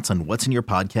the shots on what's in your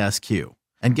podcast queue.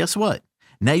 And guess what?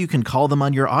 Now you can call them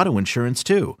on your auto insurance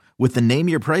too with the Name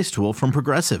Your Price tool from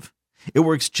Progressive. It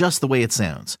works just the way it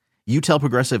sounds. You tell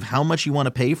Progressive how much you want to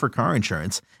pay for car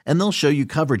insurance, and they'll show you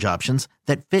coverage options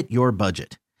that fit your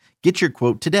budget. Get your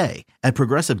quote today at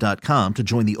Progressive.com to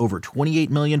join the over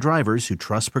 28 million drivers who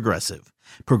trust Progressive.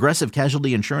 Progressive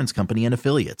Casualty Insurance Company and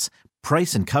Affiliates.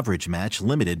 Price and coverage match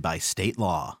limited by state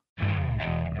law.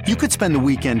 You could spend the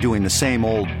weekend doing the same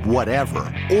old whatever,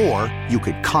 or you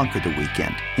could conquer the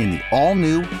weekend in the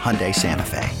all-new Hyundai Santa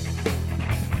Fe.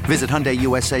 Visit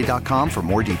HyundaiUSA.com for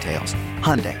more details.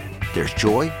 Hyundai, there's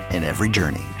joy in every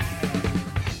journey.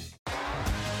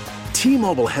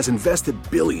 T-Mobile has invested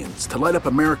billions to light up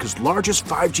America's largest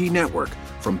 5G network,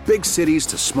 from big cities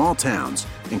to small towns,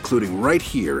 including right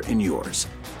here in yours.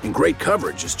 And great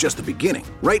coverage is just the beginning.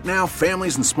 Right now,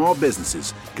 families and small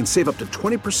businesses can save up to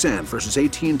 20% versus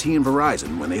AT&T and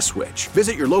Verizon when they switch.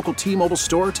 Visit your local T-Mobile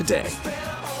store today.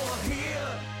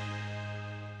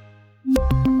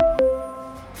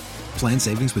 Plan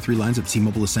savings with 3 lines of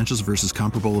T-Mobile Essentials versus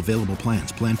comparable available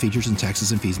plans. Plan features and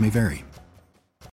taxes and fees may vary.